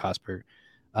said through cost per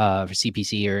for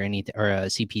CPC or anything, or a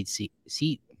PPC.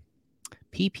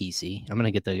 I'm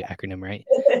gonna get the acronym right,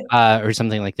 or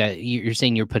something like that. You're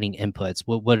saying you're putting inputs.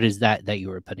 What is that you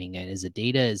were putting in? Is it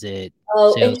data? Is it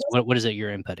sales? What is it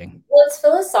you're inputting? Well, it's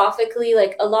philosophically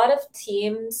like a lot of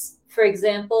teams, for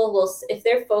example, if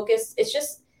they're focused,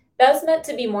 that's meant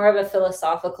to be more of a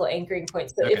philosophical anchoring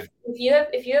point. So okay. if you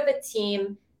have a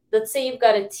team, let's say you've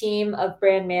got a team of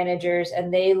brand managers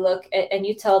and they look at, and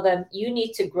you tell them you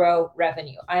need to grow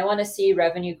revenue. I want to see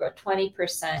revenue grow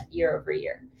 20% year over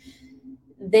year.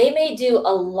 They may do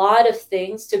a lot of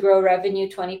things to grow revenue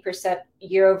 20%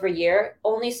 year over year,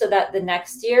 only so that the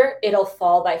next year it'll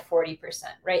fall by 40%,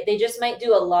 right? They just might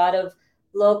do a lot of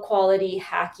low quality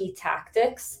hacky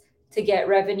tactics to get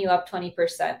revenue up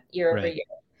 20% year over year.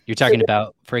 You're talking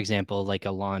about, for example, like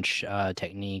a launch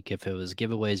technique, if it was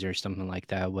giveaways or something like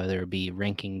that, whether it be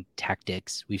ranking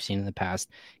tactics we've seen in the past,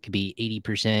 it could be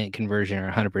 80% conversion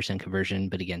or 100% conversion.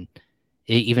 But again,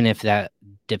 even if that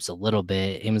dips a little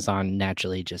bit, Amazon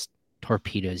naturally just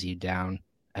torpedoes you down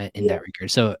in that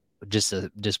regard. So just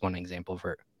one example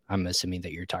for, I'm assuming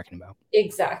that you're talking about.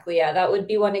 Exactly. Yeah, that would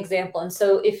be one example. And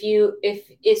so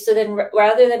then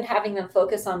rather than having them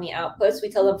focus on the outputs, we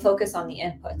tell them focus on the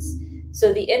inputs.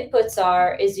 So the inputs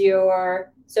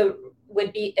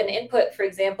would be an input, for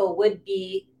example, would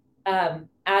be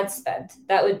ad spend.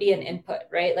 That would be an input,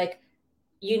 right? Like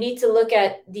you need to look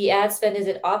at the ad spend. Is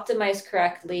it optimized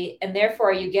correctly? And therefore,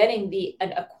 are you getting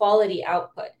a quality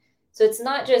output? So it's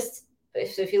not just,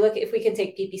 if we can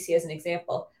take PPC as an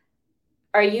example,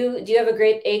 do you have a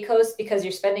great ACOS because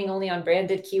you're spending only on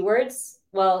branded keywords?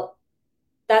 Well,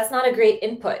 that's not a great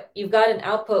input. You've got an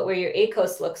output where your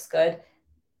ACOS looks good,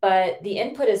 but the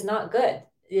input is not good.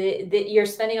 You're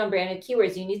spending on branded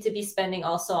keywords. You need to be spending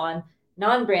also on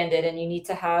non-branded, and you need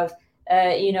to have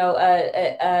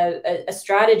a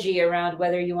strategy around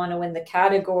whether you want to win the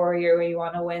category or you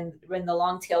want to win the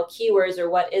long tail keywords,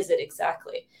 or what is it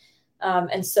exactly.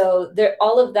 And so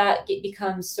all of that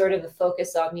becomes sort of a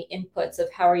focus on the inputs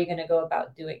of how are you going to go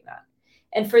about doing that.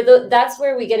 And that's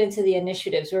where we get into the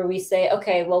initiatives where we say,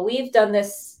 okay, well, we've done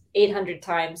this 800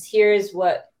 times. Here's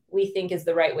what we think is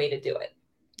the right way to do it.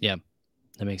 Yeah.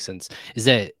 That makes sense.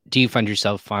 Do you find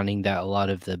yourself finding that a lot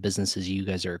of the businesses you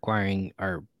guys are acquiring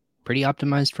are pretty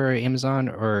optimized for Amazon,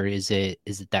 or is it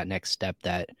that next step,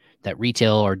 that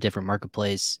retail or different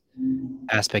marketplace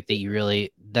aspect that you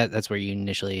really that's where you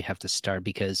initially have to start?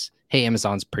 Because hey,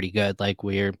 Amazon's pretty good. Like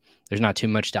there's not too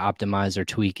much to optimize or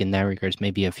tweak in that regards,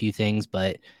 maybe a few things,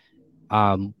 but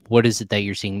what is it that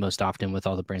you're seeing most often with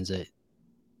all the brands that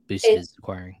Boosted is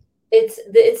acquiring?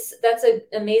 That's an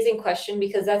amazing question,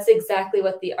 because that's exactly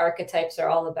what the archetypes are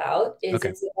all about. Okay.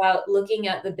 It's about looking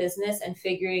at the business and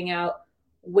figuring out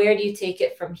where do you take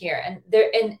it from here. And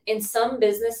there, in some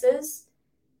businesses,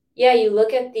 yeah, you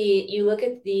look at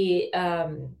the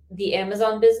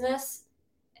Amazon business.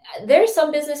 There's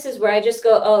some businesses where I just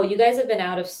go, oh, you guys have been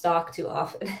out of stock too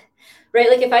often. Right?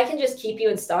 Like, if I can just keep you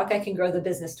in stock, I can grow the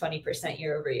business 20%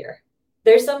 year over year.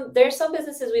 There's some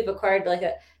businesses we've acquired like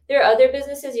a there are other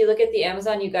businesses, you look at the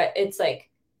Amazon, it's like,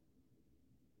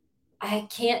 I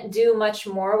can't do much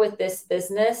more with this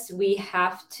business. We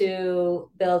have to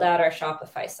build out our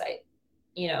Shopify site,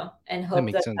 and That hope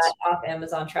makes that sense. off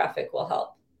Amazon traffic will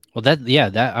help. Well,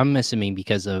 that I'm assuming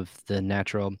because of the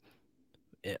natural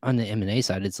on the M&A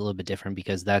side, it's a little bit different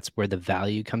because that's where the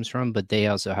value comes from, but they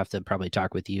also have to probably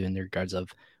talk with you in the regards of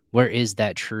where is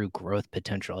that true growth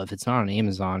potential. If it's not on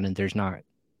Amazon and there's not,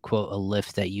 quote, a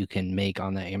lift that you can make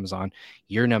on the Amazon,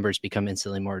 your numbers become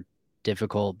instantly more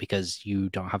difficult because you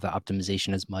don't have the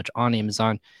optimization as much on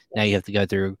Amazon. Now you have to go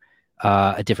through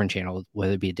a different channel,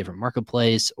 whether it be a different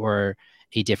marketplace or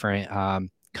a different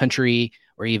country,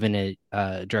 or even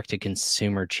a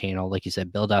direct-to-consumer channel, like you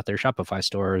said, build out their Shopify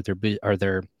store or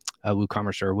their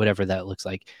WooCommerce or whatever that looks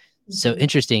like. Mm-hmm. So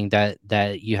interesting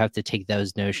that you have to take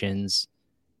those notions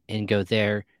and go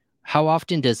there. How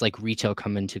often does like retail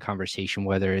come into conversation,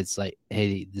 whether it's like,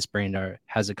 hey, this brand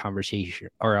has a conversation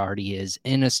or already is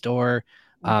in a store,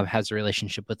 has a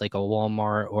relationship with like a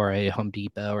Walmart or a Home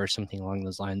Depot or something along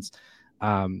those lines?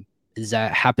 Does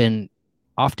that happen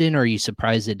often, or are you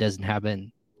surprised it doesn't have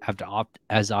to opt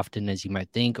as often as you might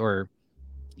think, or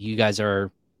you guys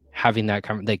are having that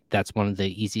like that's one of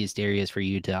the easiest areas for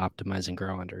you to optimize and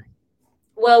grow under?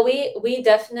 Well, we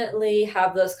definitely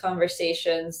have those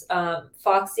conversations.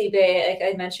 Foxy Bay, like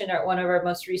I mentioned, one of our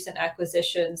most recent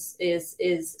acquisitions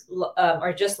is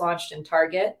or just launched in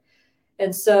Target,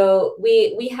 and so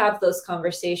we have those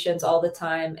conversations all the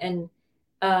time. And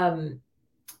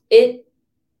it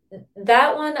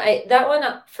that one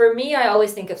for me, I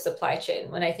always think of supply chain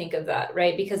when I think of that,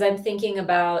 right? Because I'm thinking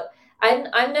about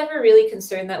I'm never really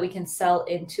concerned that we can sell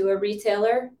into a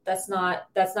retailer. That's not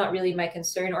really my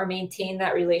concern, or maintain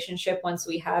that relationship once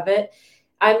we have it.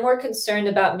 I'm more concerned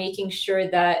about making sure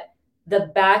that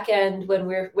the back end, when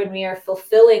we are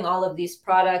fulfilling all of these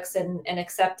products and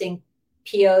accepting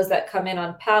POs that come in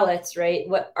on pallets, right?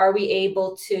 What are we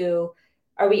able to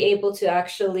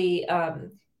actually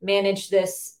manage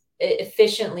this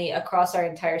efficiently across our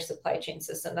entire supply chain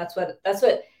system? That's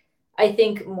what I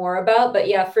think more about. But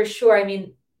yeah, for sure. I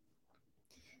mean,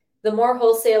 the more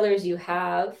wholesalers you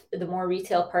have, the more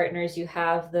retail partners you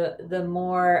have, the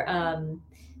more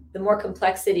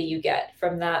complexity you get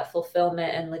from that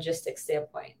fulfillment and logistics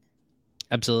standpoint.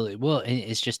 Absolutely. Well,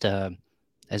 it's just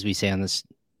as we say on this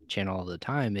channel all the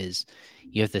time, is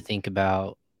you have to think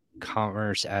about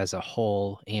commerce as a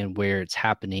whole and where it's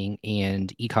happening.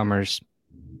 And e-commerce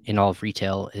in all of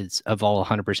retail is, of all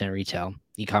 100% retail,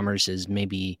 e-commerce is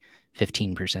maybe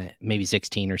 15%, maybe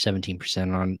 16 or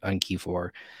 17% on Q4.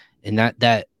 And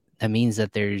that means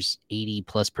that there's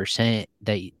 80+%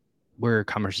 that where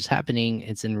commerce is happening,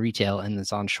 it's in retail, and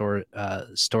it's on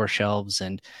store shelves,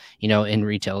 and in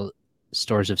retail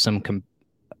stores of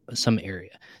some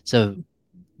area. So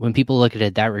when people look at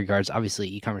it that regards, obviously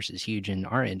e-commerce is huge in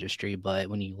our industry, but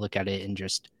when you look at it in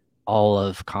just all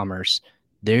of commerce,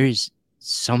 there's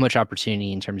so much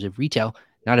opportunity in terms of retail.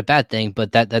 Not a bad thing,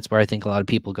 but that's where I think a lot of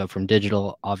people go from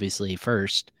digital, obviously,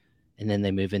 first, and then they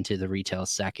move into the retail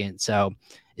second. So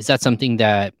is that something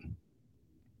that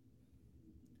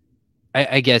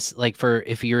I guess, like, for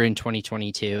if you're in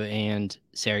 2022 and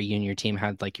Sarah, you and your team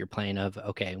had like your plan of,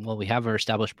 okay, well, we have our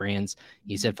established brands.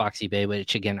 You said Foxy Bay,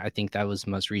 which again, I think that was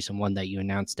the most recent one that you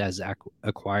announced as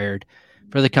acquired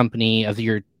for the company. Of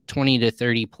your 20 to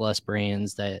 30 plus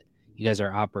brands that you guys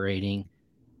are operating,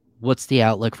 what's the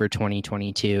outlook for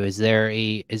 2022? Is there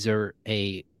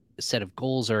a set of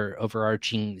goals or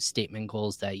overarching statement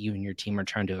goals that you and your team are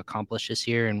trying to accomplish this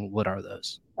year, and what are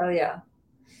those?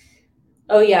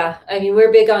 Oh yeah. I mean,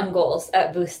 we're big on goals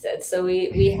at Boosted. So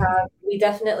we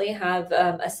definitely have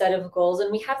a set of goals,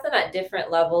 and we have them at different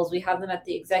levels. We have them at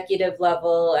the executive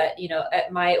level,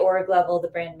 at my org level, the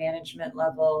brand management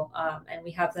level, and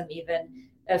we have them even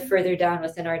further down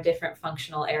within our different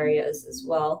functional areas as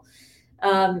well.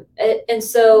 And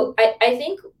so I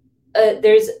think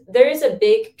there is a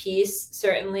big piece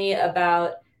certainly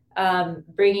about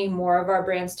bringing more of our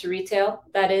brands to retail.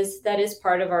 That is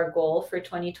part of our goal for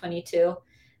 2022.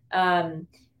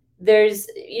 There's,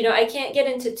 I can't get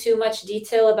into too much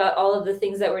detail about all of the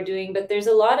things that we're doing, but there's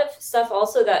a lot of stuff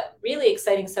also, that really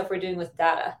exciting stuff we're doing with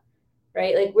data,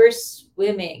 right? Like we're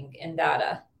swimming in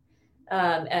data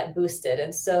at Boosted.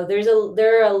 And so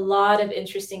there are a lot of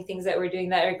interesting things that we're doing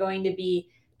that are going to be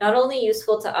not only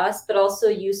useful to us, but also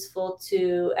useful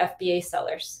to FBA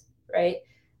sellers, right?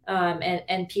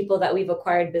 And people that we've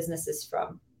acquired businesses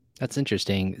from. That's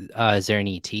interesting. Is there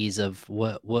any tease of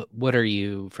what are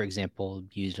you, for example,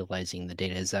 utilizing the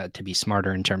data? Is that to be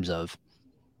smarter in terms of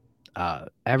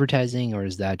advertising, or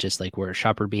is that just like where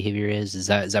shopper behavior is? Is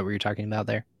that what you're talking about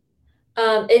there?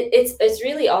 It's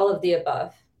really all of the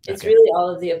above. It's really all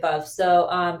of the above. So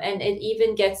and it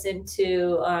even gets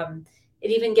into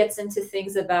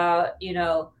things about,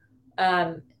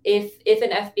 if an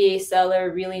FBA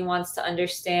seller really wants to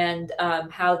understand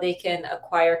how they can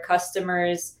acquire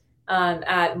customers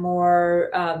at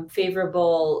more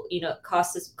favorable,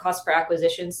 cost per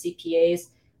acquisition, CPAs,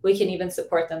 we can even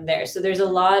support them there. So there's a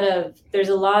lot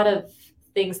of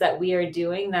things that we are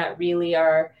doing that really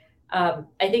are, I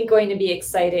think, going to be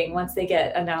exciting once they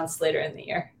get announced later in the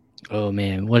year. Oh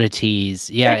man, what a tease.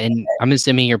 Yeah, and I'm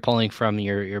assuming you're pulling from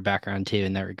your background too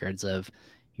in that regards of,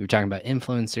 you were talking about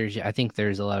influencers. I think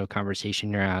there's a lot of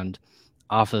conversation around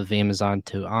off of Amazon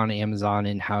to on Amazon,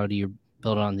 and how do you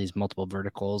build on these multiple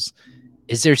verticals.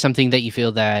 Is there something that you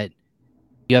feel that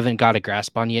you haven't got a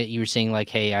grasp on yet? You were saying like,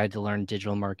 hey, I had to learn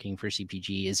digital marketing for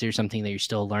CPG. Is there something that you're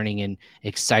still learning and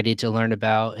excited to learn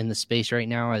about in the space right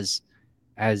now as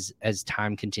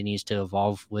time continues to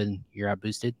evolve when you're at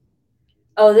Boosted?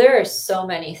 Oh, there are so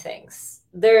many things.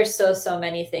 There are so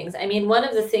many things. I mean, one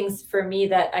of the things for me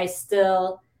that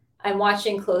I'm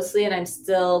watching closely and I'm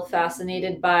still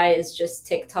fascinated by is just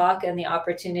TikTok and the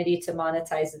opportunity to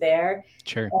monetize there.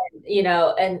 Sure.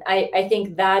 And I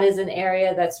think that is an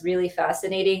area that's really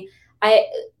fascinating.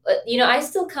 I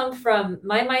still come from,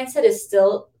 my mindset is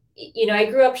still, I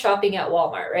grew up shopping at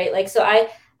Walmart, right? Like, so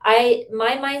my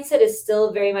mindset is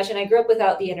still very much, and I grew up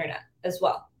without the internet as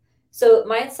well. So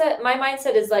my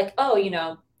mindset is like,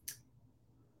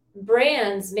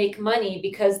 brands make money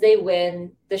because they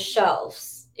win the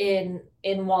shelves in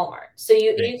Walmart. So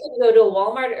you can go to a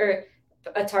Walmart or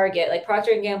a Target, like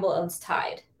Procter & Gamble owns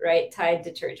Tide, right? Tide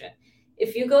detergent.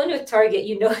 If you go into a Target,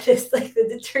 you notice like the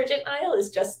detergent aisle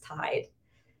is just Tide.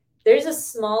 There's a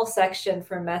small section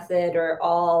for Method or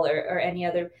All or any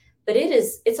other, but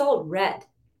it's all red.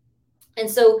 And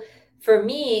so for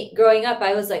me, growing up,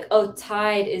 I was like, oh,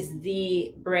 Tide is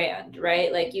the brand,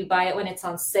 right? Like you buy it when it's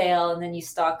on sale and then you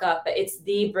stock up, but it's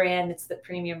the brand, it's the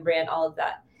premium brand, all of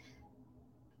that.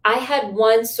 I had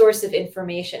one source of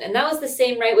information, and that was the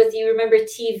same, right? With, you remember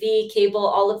TV, cable,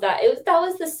 all of that. That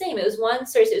was the same. It was one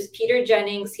source. It was Peter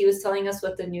Jennings. He was telling us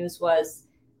what the news was.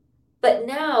 But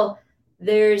now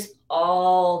there's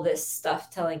all this stuff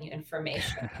telling you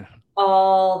information.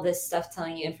 All this stuff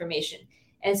telling you information.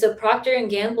 And so Procter &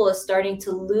 Gamble is starting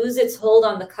to lose its hold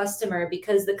on the customer,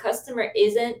 because the customer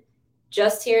isn't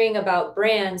just hearing about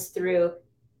brands through,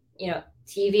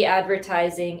 TV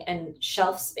advertising and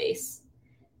shelf space.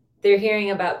 They're hearing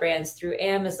about brands through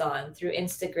Amazon, through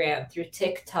Instagram, through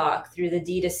TikTok, through the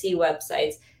D2C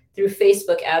websites, through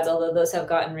Facebook ads, although those have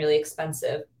gotten really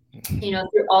expensive,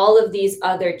 through all of these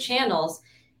other channels.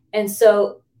 And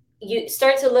so you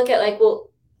start to look at like, well,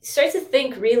 start to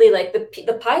think really like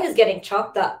the pie is getting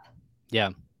chopped up. Yeah,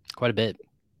 quite a bit.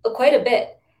 Quite a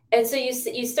bit. And so you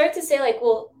start to say like,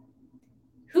 well,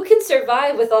 who can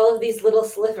survive with all of these little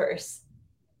slivers?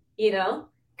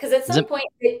 Because at some point...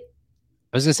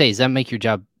 I was going to say, does that make your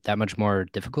job that much more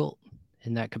difficult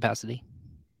in that capacity?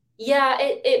 Yeah,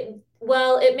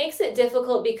 it makes it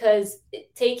difficult because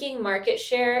taking market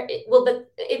share,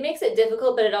 it makes it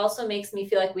difficult, but it also makes me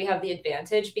feel like we have the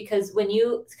advantage, because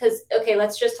okay,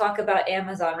 let's just talk about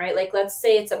Amazon, right? Like, let's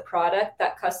say it's a product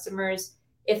that customers,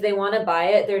 if they want to buy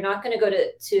it, they're not going to go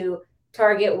to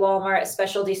Target, Walmart, a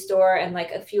specialty store, and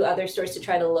like a few other stores to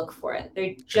try to look for it.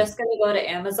 They're just going to go to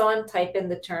Amazon, type in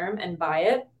the term, and buy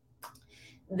it.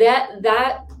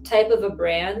 That type of a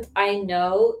brand, I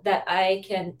know that I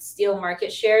can steal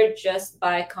market share just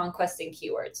by conquesting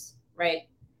keywords, right?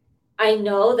 I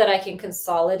know that I can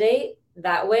consolidate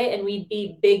that way, and we'd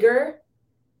be bigger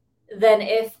than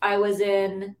if I was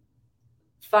in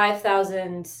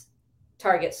 5,000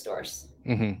 Target stores.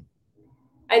 Mm-hmm.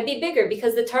 I'd be bigger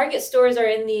because the Target stores are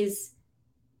in these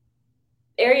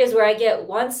areas where I get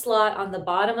one slot on the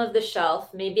bottom of the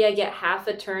shelf. Maybe I get half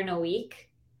a turn a week.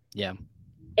 Yeah.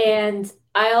 And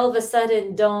I all of a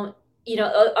sudden don't,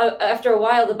 after a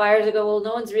while, the buyers will go, well,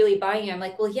 no one's really buying it. I'm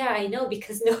like, well, yeah, I know,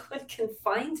 because no one can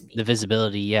find me. The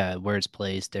visibility, yeah, where it's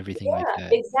placed, everything like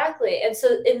that. Exactly. And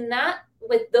so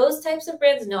with those types of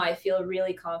brands, no, I feel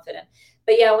really confident.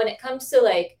 But yeah, when it comes to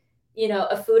like,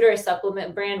 a food or a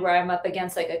supplement brand where I'm up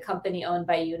against like a company owned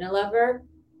by Unilever,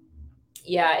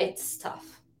 yeah, it's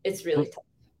tough. It's really tough.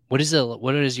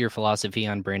 What is your philosophy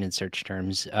on branded search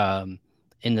terms?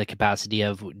 In the capacity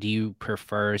of, do you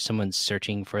prefer someone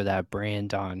searching for that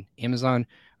brand on Amazon,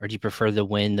 or do you prefer to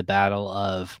win the battle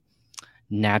of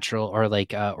natural or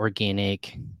like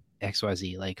organic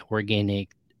XYZ, like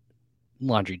organic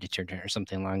laundry detergent or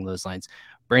something along those lines?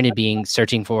 Branded being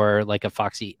searching for like a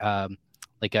Foxy,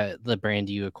 the brand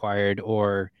you acquired,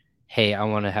 or hey, I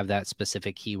want to have that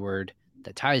specific keyword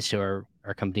that ties to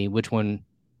our company. Which one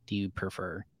do you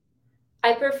prefer?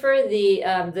 I prefer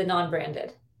the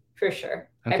non-branded, for sure.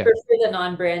 Okay. I prefer the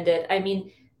non-branded. I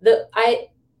mean, but I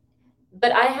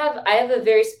have a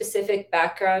very specific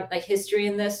background, like history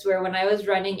in this, where when I was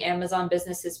running Amazon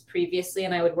businesses previously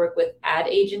and I would work with ad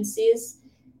agencies,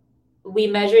 we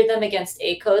measured them against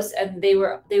ACOS, and they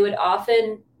would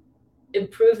often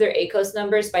improve their ACOS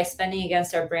numbers by spending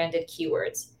against our branded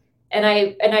keywords. And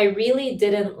I really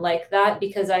didn't like that,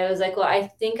 because I was like, well, I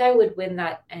think I would win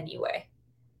that anyway.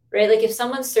 Right? Like if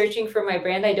someone's searching for my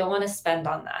brand, I don't want to spend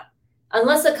on that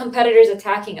unless a competitor is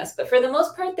attacking us. But for the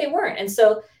most part, they weren't. And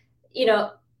so,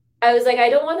 I was like, I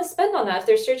don't want to spend on that. If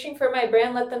they're searching for my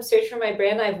brand, let them search for my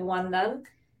brand. I've won them.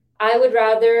 I would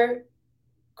rather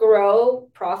grow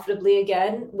profitably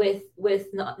again with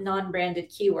non-branded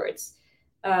keywords.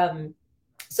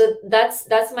 So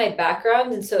that's my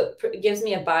background. And so it gives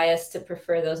me a bias to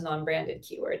prefer those non-branded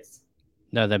keywords.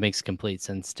 No, that makes complete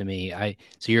sense to me.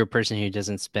 So you're a person who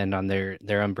doesn't spend on their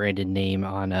unbranded name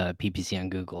on PPC on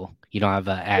Google. You don't have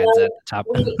ads at the top.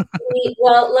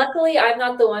 Well, luckily, I'm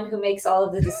not the one who makes all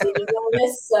of the decisions on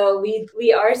this. So we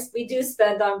do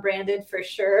spend on branded for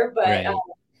sure, but right.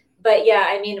 But yeah,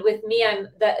 I mean, with me,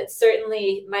 it's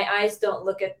certainly my eyes don't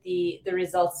look at the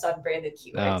results on branded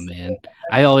keywords. Oh man,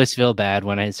 I always feel bad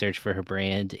when I search for her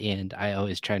brand, and I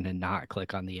always try to not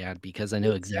click on the ad because I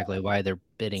know exactly why they're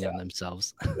bidding on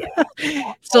themselves.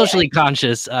 Yeah. Socially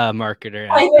conscious marketer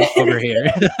over here.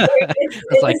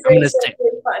 It's like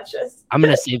I'm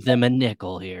gonna save them a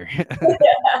nickel here.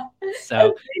 Yeah.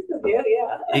 So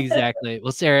yeah. Exactly.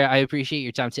 Well, Sarah, I appreciate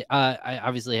your time.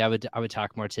 I would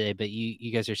talk more today, but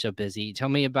you guys are so busy. Tell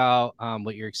me about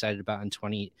what you're excited about in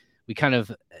 20. We kind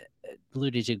of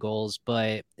alluded to goals,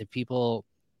 but if people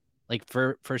like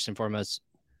first and foremost,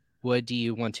 what's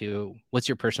your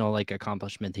personal like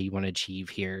accomplishment that you want to achieve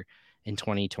here in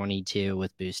 2022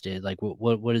 with Boosted? Like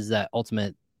what is that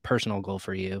ultimate personal goal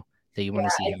for you that you want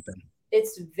to see happen?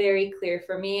 It's very clear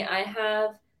for me. I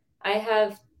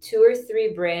have 2 or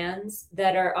 3 brands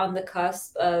that are on the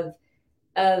cusp of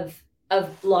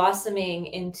blossoming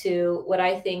into what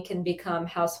I think can become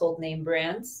household name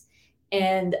brands.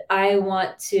 And I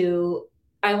want to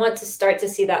start to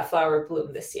see that flower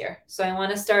bloom this year. So I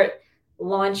want to start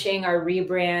launching our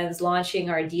rebrands, launching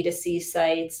our D2C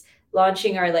sites,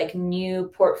 launching our like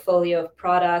new portfolio of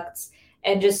products,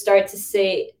 and just start to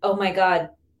say, oh my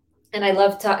God. And I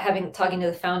love talking to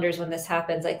the founders when this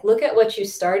happens. Like, look at what you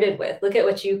started with, look at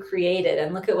what you created,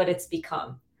 and look at what it's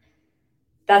become.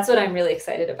 That's what I'm really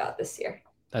excited about this year.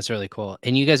 That's really cool.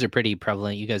 And you guys are pretty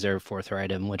prevalent. You guys are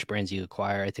forthright in which brands you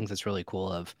acquire. I think that's really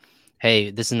cool of, hey,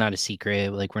 this is not a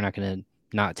secret. Like, we're not going to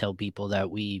not tell people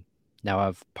that we now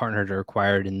have partnered or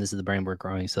acquired, and this is the brand we're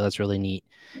growing. So that's really neat.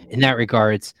 In that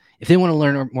regards, if they want to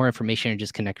learn more information or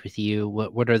just connect with you,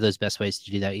 what are those best ways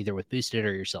to do that, either with Boosted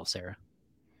or yourself, Sarah?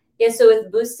 Yeah, so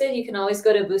with Boosted, you can always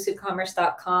go to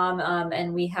boostedcommerce.com,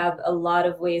 and we have a lot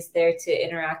of ways there to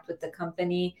interact with the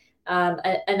company.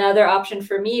 Another option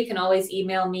for me, you can always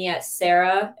email me at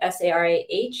Sarah,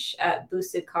 SARAH, at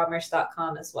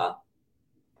boostedcommerce.com as well.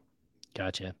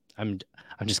 Gotcha. I'm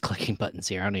just clicking buttons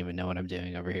here. I don't even know what I'm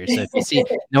doing over here. So if you see,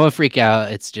 no one freak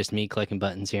out. It's just me clicking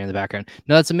buttons here in the background.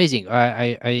 No, that's amazing.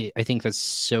 I think that's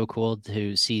so cool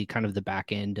to see kind of the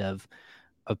back end of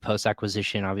post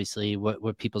acquisition. Obviously,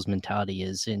 what people's mentality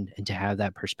is, and to have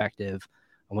that perspective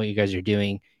on what you guys are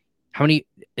doing. How many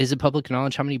is it public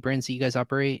knowledge? How many brands do you guys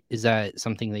operate? Is that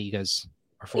something that you guys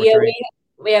are forthright?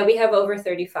 Yeah, we have over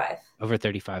 35. Over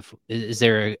 35. Is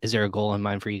there a goal in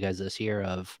mind for you guys this year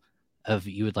of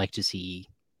you would like to see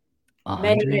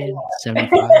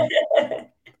 175?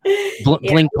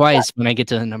 Blink twice when I get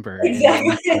to the number.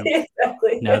 Exactly.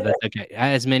 Exactly. No, that's okay.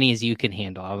 As many as you can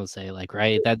handle, I would say, like,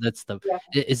 right? That's the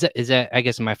is that I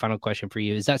guess my final question for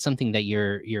you, is that something that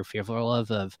you're fearful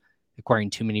of acquiring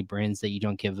too many brands that you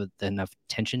don't give enough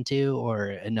attention to or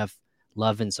enough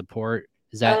love and support?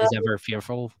 Is that very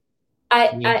fearful?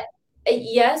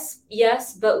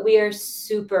 Yes, but we are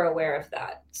super aware of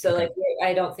that. So Okay.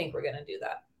 I don't think we're gonna do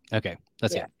that. Okay,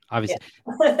 that's good. Obviously,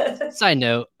 side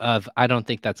note of I don't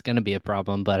think that's going to be a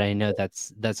problem, but I know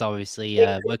that's obviously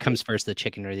what comes first, the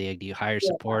chicken or the egg. Do you hire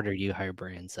support or do you hire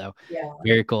brands? So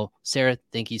very cool. Sarah,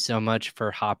 thank you so much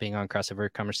for hopping on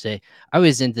Crossover Commerce today. I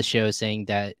was in the show saying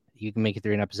that you can make it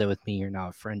through an episode with me. You're now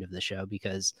a friend of the show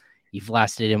because you've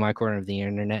lasted in my corner of the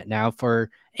internet now for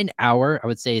an hour. I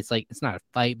would say it's not a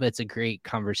fight, but it's a great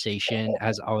conversation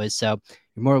as always. So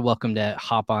you're more welcome to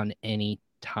hop on any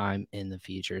time in the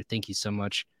future. Thank you so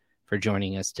much for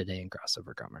joining us today in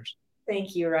Crossover Commerce.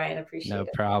 Thank you, Ryan. Appreciate it. No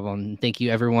problem. Thank you,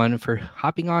 everyone, for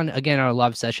hopping on again our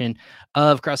live session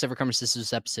of Crossover Commerce. This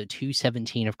is episode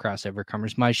 217 of Crossover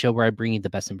Commerce, my show where I bring you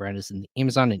the best and brightest in the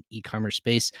Amazon and e-commerce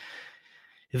space.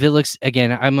 If it looks,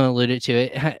 again, I'm going to allude to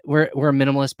it. We're a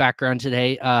minimalist background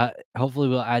today. Hopefully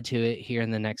we'll add to it here in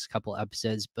the next couple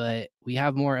episodes, but we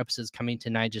have more episodes coming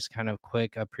tonight. Just kind of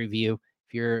quick preview.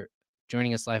 If you're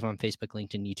joining us live on Facebook,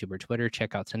 LinkedIn, YouTube, or Twitter,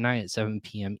 check out tonight at 7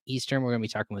 p.m. Eastern. We're going to be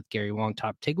talking with Gary Wong,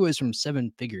 top takeaways from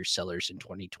 7-figure sellers in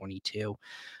 2022.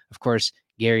 Of course,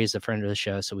 Gary is a friend of the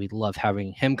show, so we love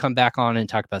having him come back on and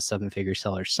talk about 7-Figure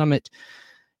Seller Summit.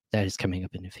 That is coming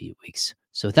up in a few weeks.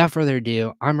 So without further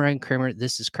ado, I'm Ryan Kramer.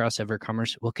 This is Crossover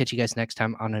Commerce. We'll catch you guys next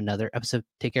time on another episode.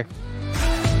 Take care.